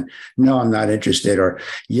 testosterone again. No, I'm not interested. Or,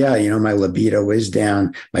 my libido is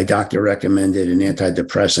down. My doctor recommended an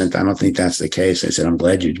antidepressant. I don't think that's the case. I said, I'm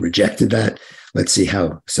glad you rejected that. Let's see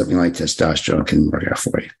how something like testosterone can work out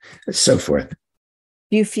for you, and so forth.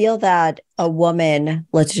 Do you feel that a woman,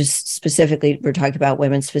 let's just specifically, we're talking about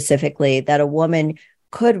women specifically, that a woman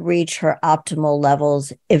could reach her optimal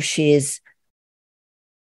levels if she's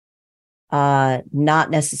not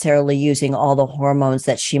necessarily using all the hormones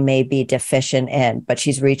that she may be deficient in, but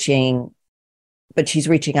she's reaching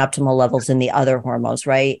optimal levels in the other hormones,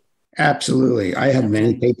 right? Absolutely. I have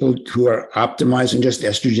many people who are optimizing just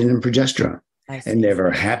estrogen and progesterone, and they're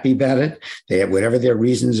very happy about it. They have whatever their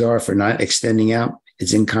reasons are for not extending out.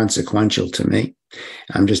 It's inconsequential to me.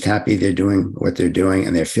 I'm just happy they're doing what they're doing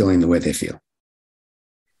and they're feeling the way they feel.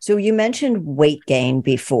 So you mentioned weight gain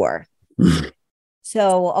before.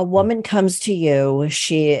 So a woman comes to you,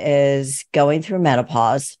 she is going through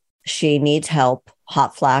menopause. She needs help,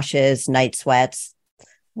 hot flashes, night sweats,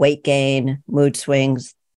 weight gain, mood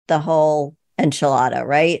swings, the whole enchilada,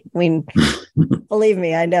 right? I mean, believe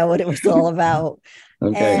me, I know what it was all about.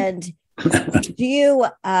 Okay. And do you,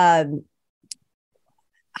 how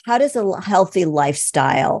does a healthy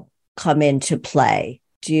lifestyle come into play?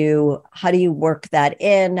 How do you work that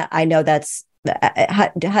in? I know that's,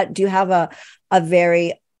 do you have a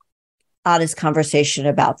very honest conversation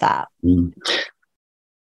about that?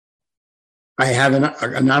 I have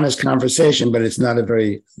an honest conversation, but it's not a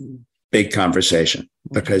very big conversation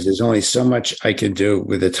because there's only so much I can do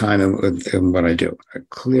with the time and what I do.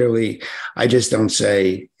 Clearly, I just don't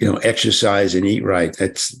say, exercise and eat right.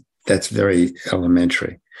 That's very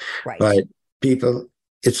elementary. Right. But people,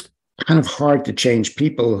 it's kind of hard to change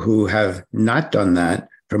people who have not done that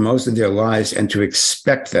for most of their lives and to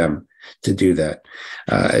expect them to do that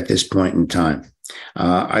at this point in time.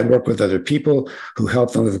 I work with other people who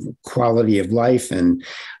help them with quality of life and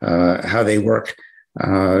how they work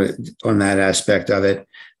on that aspect of it.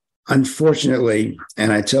 Unfortunately,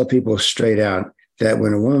 and I tell people straight out that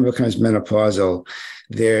when a woman becomes menopausal,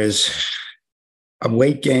 there's a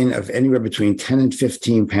weight gain of anywhere between 10 and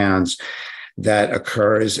 15 pounds that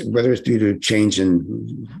occurs, whether it's due to change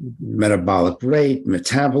in metabolic rate,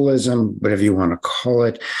 metabolism, whatever you want to call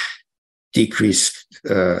it, decreased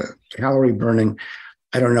calorie burning.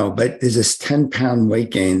 I don't know, but there's this 10-pound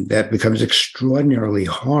weight gain that becomes extraordinarily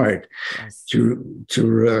hard to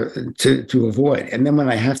avoid. And then when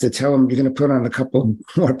I have to tell them you're going to put on a couple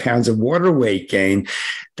more pounds of water weight gain,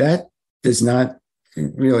 that does not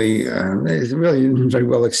really is really very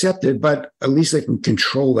well accepted, but at least they can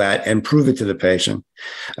control that and prove it to the patient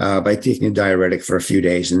by taking a diuretic for a few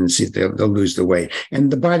days and see if they'll lose the weight. And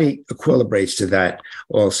the body equilibrates to that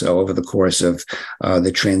also over the course of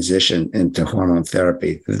the transition into hormone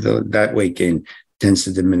therapy. That weight gain tends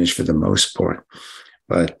to diminish for the most part.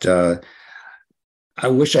 But I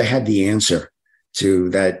wish I had the answer to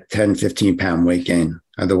that 10, 15-pound weight gain.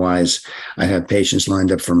 Otherwise, I have patients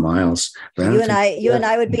lined up for miles. You and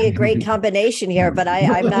I would be a great combination here, but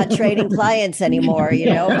I'm not training clients anymore,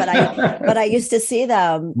 but I used to see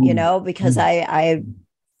them, because I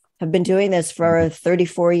have been doing this for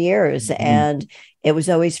 34 years and it was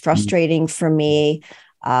always frustrating for me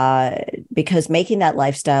because making that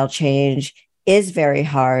lifestyle change is very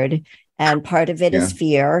hard. And part of it is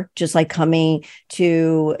fear, just like coming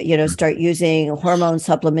to, start using hormone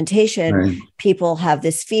supplementation. Right. People have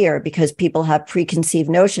this fear because people have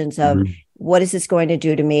preconceived notions of what is this going to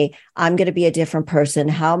do to me? I'm going to be a different person.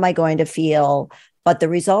 How am I going to feel? But the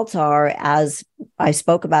results are, as I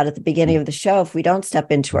spoke about at the beginning of the show, if we don't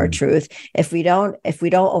step into our truth, if we don't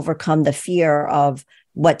overcome the fear of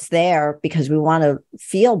what's there because we want to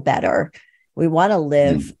feel better, we want to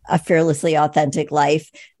live a fearlessly authentic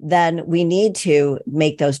life, then we need to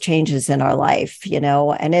make those changes in our life,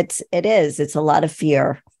 and it's a lot of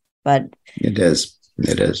fear, but it is.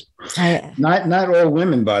 Not all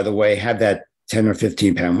women, by the way, have that 10 or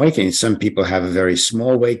 15 pound weight gain. Some people have a very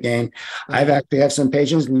small weight gain. I've actually had some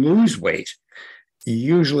patients lose weight,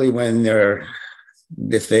 usually when they're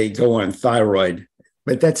if they go on thyroid,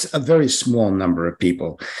 but that's a very small number of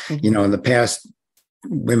people. Mm-hmm. In the past,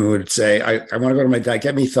 women would say, I want to go to my doctor,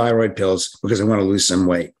 get me thyroid pills because I want to lose some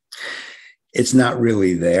weight. It's not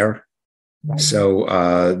really there. Right. So,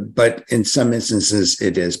 but in some instances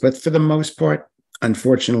it is. But for the most part,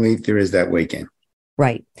 unfortunately, there is that weight gain.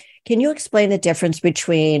 Right. Can you explain the difference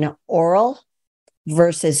between oral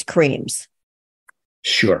versus creams?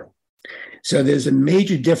 Sure. So there's a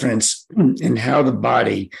major difference in how the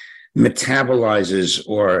body metabolizes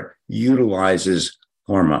or utilizes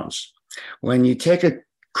hormones. When you take a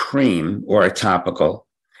cream or a topical,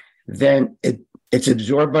 then it's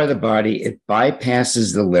absorbed by the body. It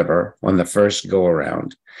bypasses the liver on the first go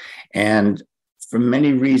around. And for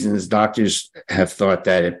many reasons, doctors have thought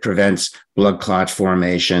that it prevents blood clot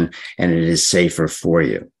formation and it is safer for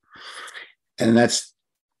you. And that's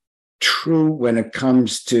true when it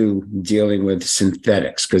comes to dealing with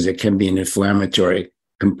synthetics, because it can be an inflammatory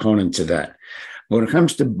component to that. When it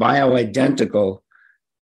comes to bioidentical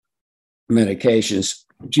medications,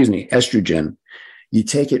 estrogen, you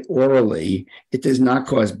take it orally, it does not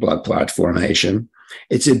cause blood clot formation.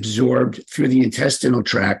 It's absorbed through the intestinal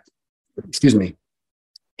tract,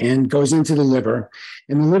 and goes into the liver.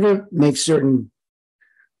 And the liver makes certain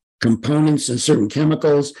components and certain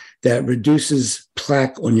chemicals that reduces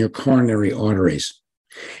plaque on your coronary arteries.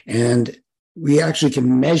 And we actually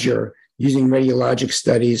can measure using radiologic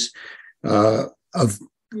studies of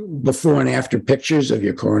before and after pictures of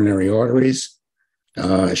your coronary arteries,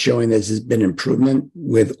 showing there's been improvement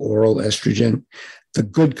with oral estrogen. The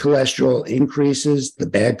good cholesterol increases, the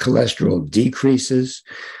bad cholesterol decreases.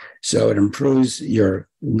 So it improves your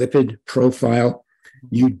lipid profile.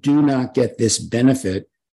 You do not get this benefit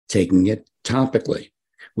taking it topically,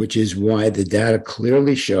 which is why the data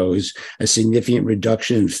clearly shows a significant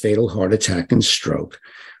reduction in fatal heart attack and stroke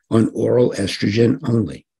on oral estrogen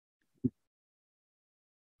only.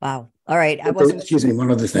 Wow. All right.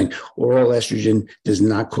 One other thing. Oral estrogen does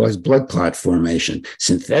not cause blood clot formation.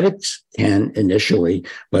 Synthetics can initially,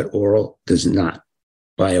 but oral does not.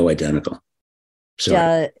 Bioidentical.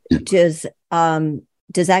 Does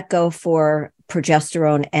that go for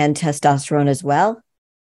progesterone and testosterone as well?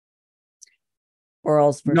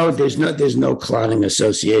 Orals? No, there's no clotting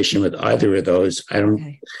association with either of those.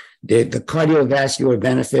 The cardiovascular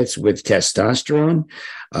benefits with testosterone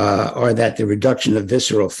are that the reduction of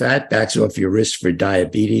visceral fat backs off your risk for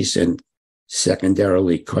diabetes and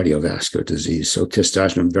secondarily cardiovascular disease. So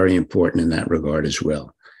testosterone very important in that regard as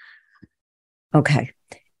well. Okay.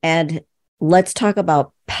 And let's talk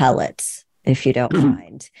about pellets, if you don't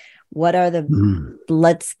mind. What are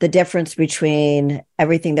the difference between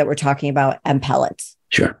everything that we're talking about and pellets?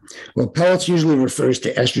 Sure. Well, pellets usually refers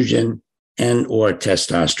to estrogen and or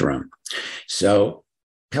testosterone. So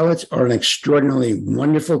pellets are an extraordinarily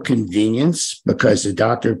wonderful convenience because the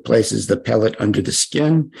doctor places the pellet under the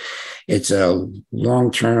skin. It's a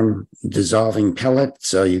long-term dissolving pellet,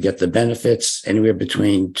 so you get the benefits anywhere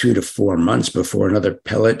between 2 to 4 months before another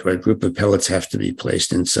pellet or a group of pellets have to be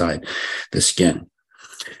placed inside the skin.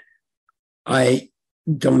 I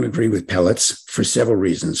don't agree with pellets for several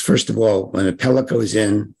reasons. First of all, when a pellet goes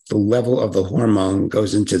in, the level of the hormone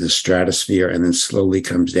goes into the stratosphere and then slowly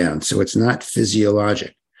comes down. So it's not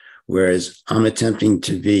physiologic, whereas I'm attempting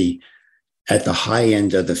to be at the high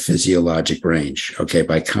end of the physiologic range,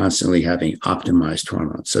 by constantly having optimized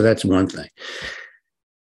hormones. So that's one thing.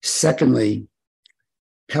 Secondly,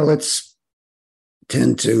 pellets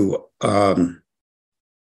tend to,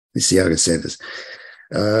 let's see how to say this.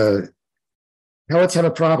 Pellets have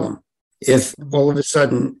a problem. If all of a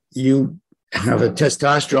sudden you have a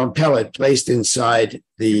testosterone pellet placed inside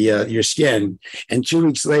your skin, and 2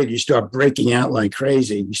 weeks later you start breaking out like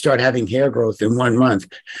crazy, you start having hair growth in 1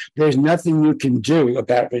 month, there's nothing you can do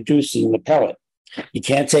about reducing the pellet. You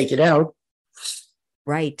can't take it out.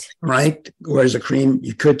 Right. Whereas a cream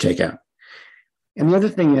you could take out. And the other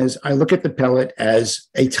thing is, I look at the pellet as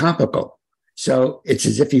a topical. So it's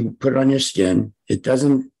as if you put it on your skin. It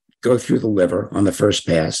doesn't go through the liver on the first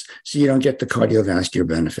pass, so you don't get the cardiovascular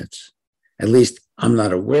benefits. At least I'm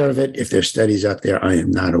not aware of it. If there's studies out there, I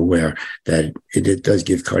am not aware that it does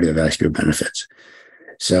give cardiovascular benefits.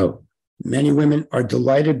 So many women are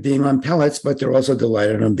delighted being on pellets, but they're also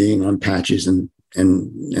delighted on being on patches and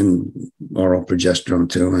oral progesterone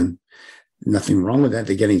too. And nothing wrong with that.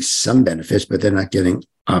 They're getting some benefits, but they're not getting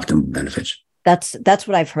optimal benefits. That's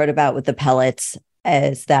what I've heard about with the pellets.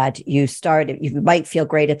 Is that you might feel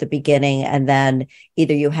great at the beginning, and then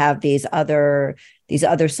either you have these other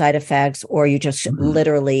side effects, or you just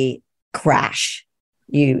literally crash.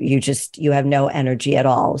 You have no energy at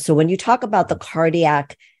all. So when you talk about the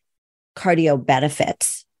cardiac cardio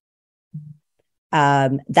benefits,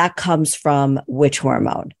 that comes from which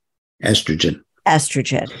hormone? Estrogen.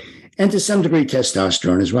 Estrogen. And to some degree,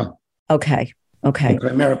 testosterone as well. Okay.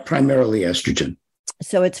 Primarily estrogen.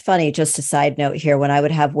 So it's funny, just a side note here, when I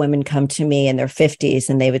would have women come to me in their 50s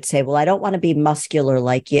and they would say, well, I don't want to be muscular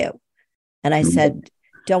like you. And I said,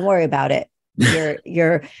 don't worry about it.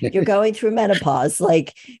 You're going through menopause,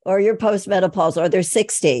 or you're postmenopause, or they're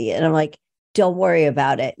 60. And I'm like, don't worry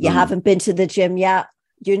about it. You haven't been to the gym yet.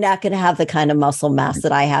 You're not going to have the kind of muscle mass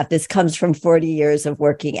that I have. This comes from 40 years of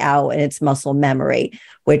working out, and it's muscle memory,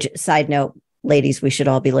 which, side note, ladies, we should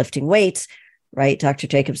all be lifting weights, right, Dr.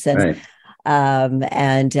 Jacobson? Right.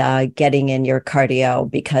 And getting in your cardio,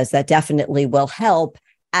 because that definitely will help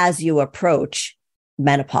as you approach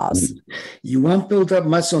menopause. You won't build up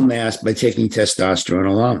muscle mass by taking testosterone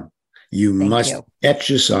alone. You must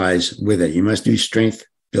exercise with it. You must do strength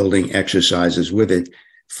building exercises with it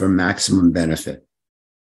for maximum benefit.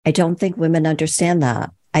 I don't think women understand that.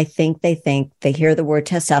 I think they hear the word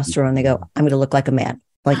testosterone, they go, I'm going to look like a man.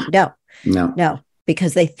 Like, no.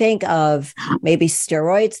 Because they think of maybe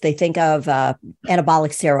steroids. They think of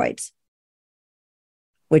anabolic steroids,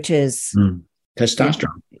 which is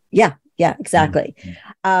testosterone. Yeah, exactly.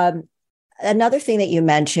 Another thing that you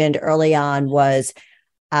mentioned early on was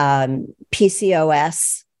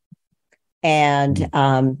PCOS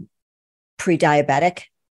and pre-diabetic.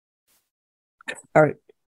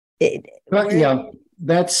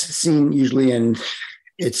 That's seen usually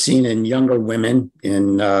it's seen in younger women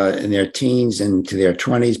in their teens and to their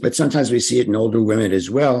 20s, but sometimes we see it in older women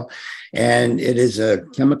as well. And it is a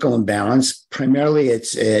chemical imbalance. Primarily,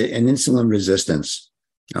 it's an insulin resistance,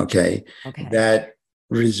 okay, that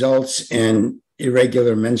results in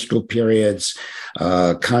irregular menstrual periods,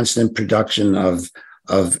 constant production of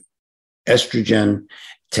estrogen,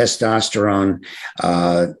 testosterone.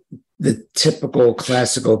 The typical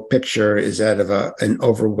classical picture is that of an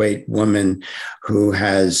overweight woman who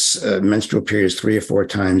has menstrual periods 3 or 4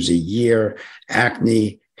 times a year,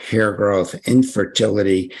 acne, hair growth,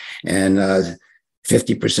 infertility, and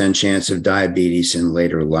 50% chance of diabetes in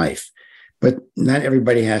later life. But not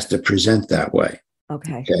everybody has to present that way.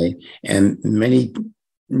 Okay. And many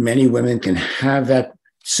women can have that,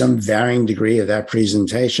 some varying degree of that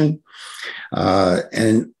presentation.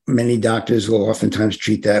 And many doctors will oftentimes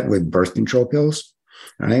treat that with birth control pills,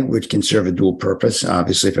 right, which can serve a dual purpose,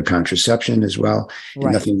 obviously for contraception as well. Right.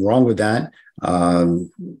 And nothing wrong with that.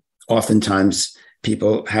 Oftentimes,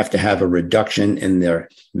 people have to have a reduction in their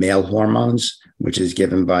male hormones, which is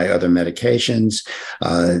given by other medications.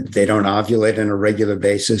 They don't ovulate on a regular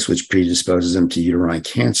basis, which predisposes them to uterine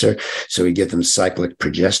cancer. So we give them cyclic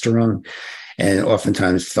progesterone. And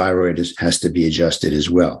oftentimes, thyroid has to be adjusted as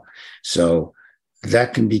well. So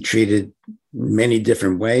that can be treated many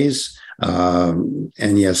different ways. And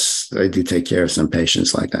yes, I do take care of some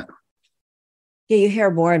patients like that. Yeah, you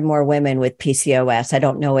hear more and more women with PCOS. I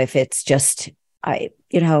don't know if it's just, you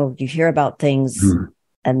hear about things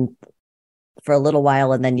and for a little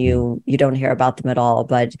while and then you don't hear about them at all.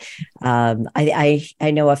 But I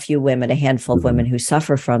know a few women, a handful of women who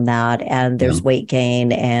suffer from that, and there's weight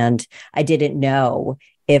gain. And I didn't know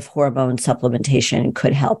if hormone supplementation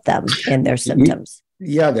could help them in their symptoms.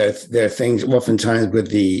 Yeah, there are things oftentimes with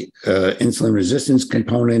the insulin resistance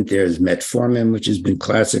component. There's metformin, which has been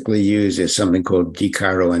classically used. There's something called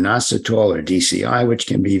D-chiroinositol or DCI, which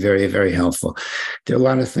can be very, very helpful. There are a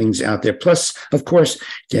lot of things out there. Plus, of course,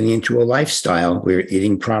 getting into a lifestyle where you're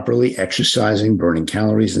eating properly, exercising, burning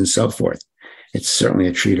calories, and so forth. It's certainly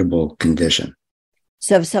a treatable condition.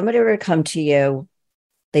 So if somebody were to come to you,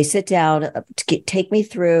 they sit down, take me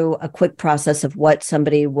through a quick process of what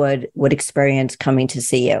somebody would experience coming to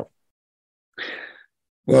see you.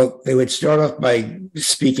 Well, they would start off by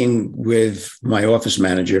speaking with my office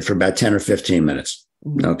manager for about 10 or 15 minutes.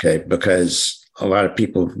 Okay. Because a lot of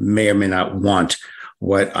people may or may not want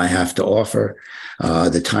what I have to offer,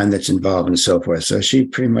 the time that's involved and so forth. So she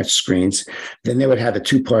pretty much screens. Then they would have a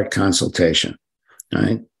 2-part consultation. All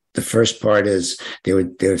right. The first part is they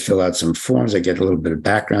would fill out some forms. I get a little bit of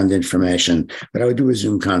background information, but I would do a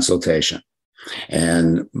Zoom consultation.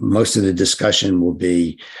 And most of the discussion will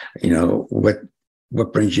be,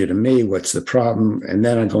 what brings you to me? What's the problem? And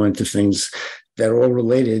then I go into things that are all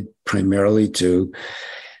related primarily to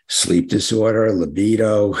sleep disorder,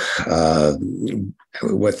 libido,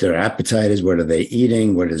 what their appetite is, what are they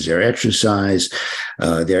eating, what is their exercise,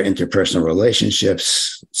 their interpersonal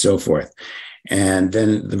relationships, so forth. And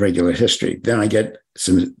then the regular history. Then I get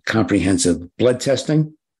some comprehensive blood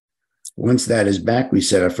testing. Once that is back, we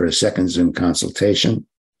set up for a second Zoom consultation.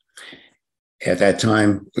 At that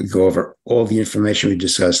time, we go over all the information we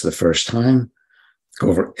discussed the first time, go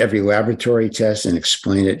over every laboratory test and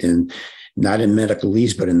explain it not in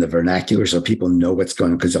medicalese, but in the vernacular, so people know what's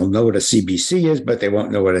going on, because they'll know what a CBC is, but they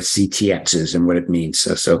won't know what a CTX is and what it means.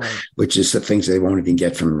 So right. Which is the things they won't even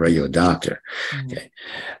get from a regular doctor. Okay.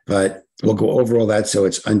 But we'll go over all that so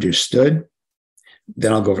it's understood.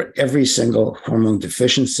 Then I'll go over every single hormone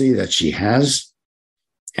deficiency that she has.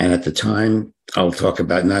 And at the time, I'll talk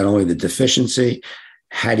about not only the deficiency,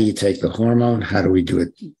 how do you take the hormone? How do we do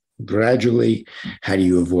it gradually? How do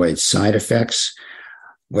you avoid side effects?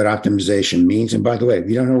 What optimization means. And by the way,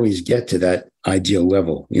 we don't always get to that ideal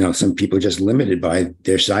level. Some people are just limited by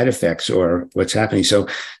their side effects or what's happening. So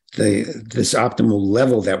this optimal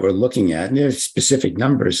level that we're looking at, and there's specific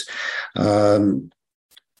numbers, are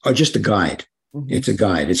just a guide. Mm-hmm. It's a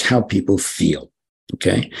guide. It's how people feel.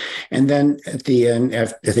 Okay. And then at the end,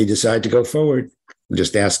 if they decide to go forward, we'll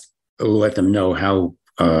just let them know how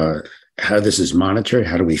this is monitored.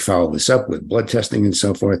 How do we follow this up with blood testing and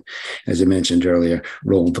so forth? As I mentioned earlier,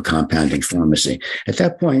 role of the compounding pharmacy. At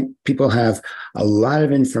that point, people have a lot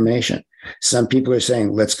of information. Some people are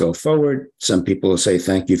saying, let's go forward. Some people will say,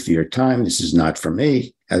 thank you for your time. This is not for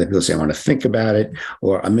me. Other people say, I want to think about it,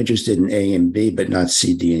 or I'm interested in A and B, but not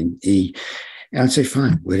C, D, and E. And I'd say,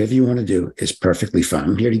 fine, whatever you want to do is perfectly fine.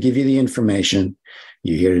 I'm here to give you the information.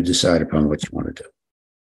 You're here to decide upon what you want to do.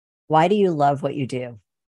 Why do you love what you do?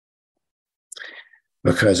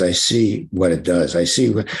 Because I see what it does. I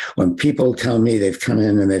see when people tell me they've come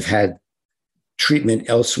in and they've had treatment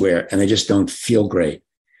elsewhere and they just don't feel great.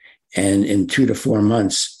 And in 2 to 4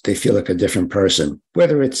 months, they feel like a different person,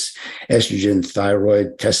 whether it's estrogen,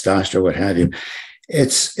 thyroid, testosterone, what have you.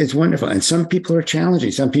 It's wonderful. And some people are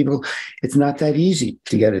challenging. Some people, it's not that easy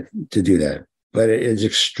to get it to do that, but it is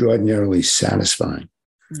extraordinarily satisfying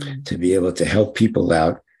to be able to help people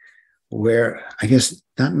out where I guess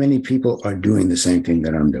not many people are doing the same thing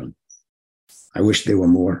that I'm doing. I wish there were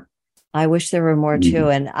more. I wish there were more too.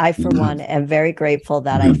 And I, for one, am very grateful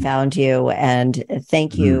that I found you. And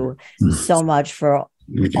thank you so much for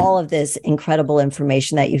all of this incredible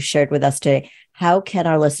information that you've shared with us today. How can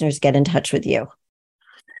our listeners get in touch with you?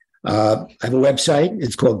 I have a website.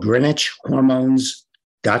 It's called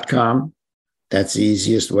GreenwichHormones.com. That's the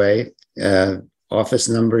easiest way. Office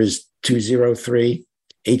number is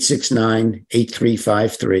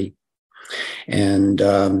 203-869-8353. And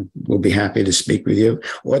we'll be happy to speak with you.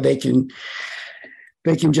 Or they can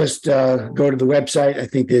just go to the website. I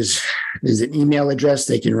think there's an email address.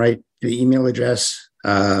 They can write the email address.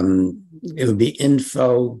 It would be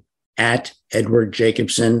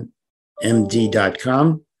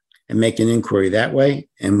info@edwardjacobsonmd.com and make an inquiry that way,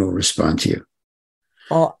 and we'll respond to you.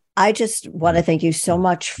 Well, I just want to thank you so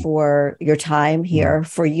much for your time here,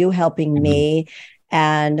 for you helping me.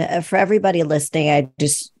 And for everybody listening, I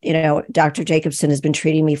just, Dr. Jacobson has been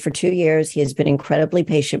treating me for 2 years. He has been incredibly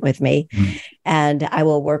patient with me, and I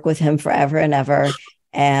will work with him forever and ever.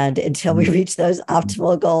 And until we reach those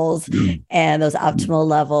optimal goals and those optimal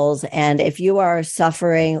levels. And if you are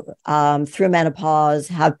suffering through menopause,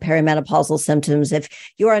 have perimenopausal symptoms, if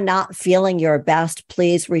you are not feeling your best,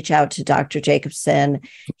 please reach out to Dr. Jacobson.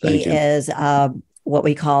 He is what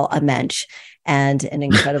we call a mensch, and an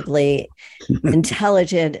incredibly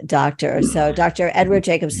intelligent doctor. So Dr. Edward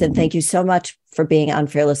Jacobson, thank you so much for being on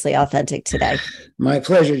Fearlessly Authentic today. My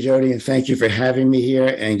pleasure, Jody, and thank you for having me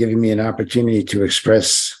here and giving me an opportunity to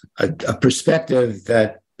express a perspective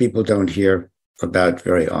that people don't hear about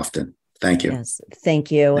very often. Thank you. Yes,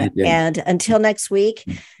 thank you. And until next week,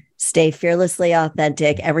 stay fearlessly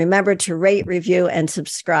authentic, and remember to rate, review, and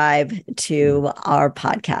subscribe to our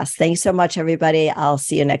podcast. Thanks so much, everybody. I'll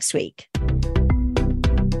see you next week.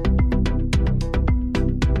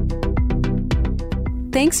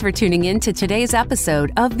 Thanks for tuning in to today's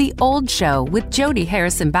episode of The Old Show with Jody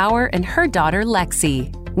Harrison Bauer and her daughter,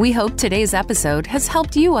 Lexi. We hope today's episode has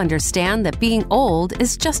helped you understand that being old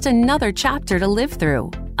is just another chapter to live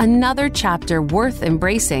through. Another chapter worth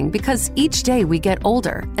embracing, because each day we get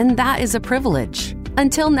older, and that is a privilege.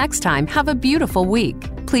 Until next time, have a beautiful week.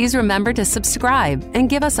 Please remember to subscribe and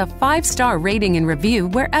give us a 5-star rating and review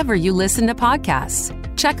wherever you listen to podcasts.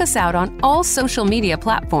 Check us out on all social media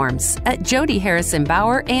platforms at Jody Harrison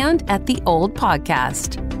Bauer and at The Old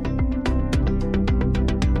Podcast.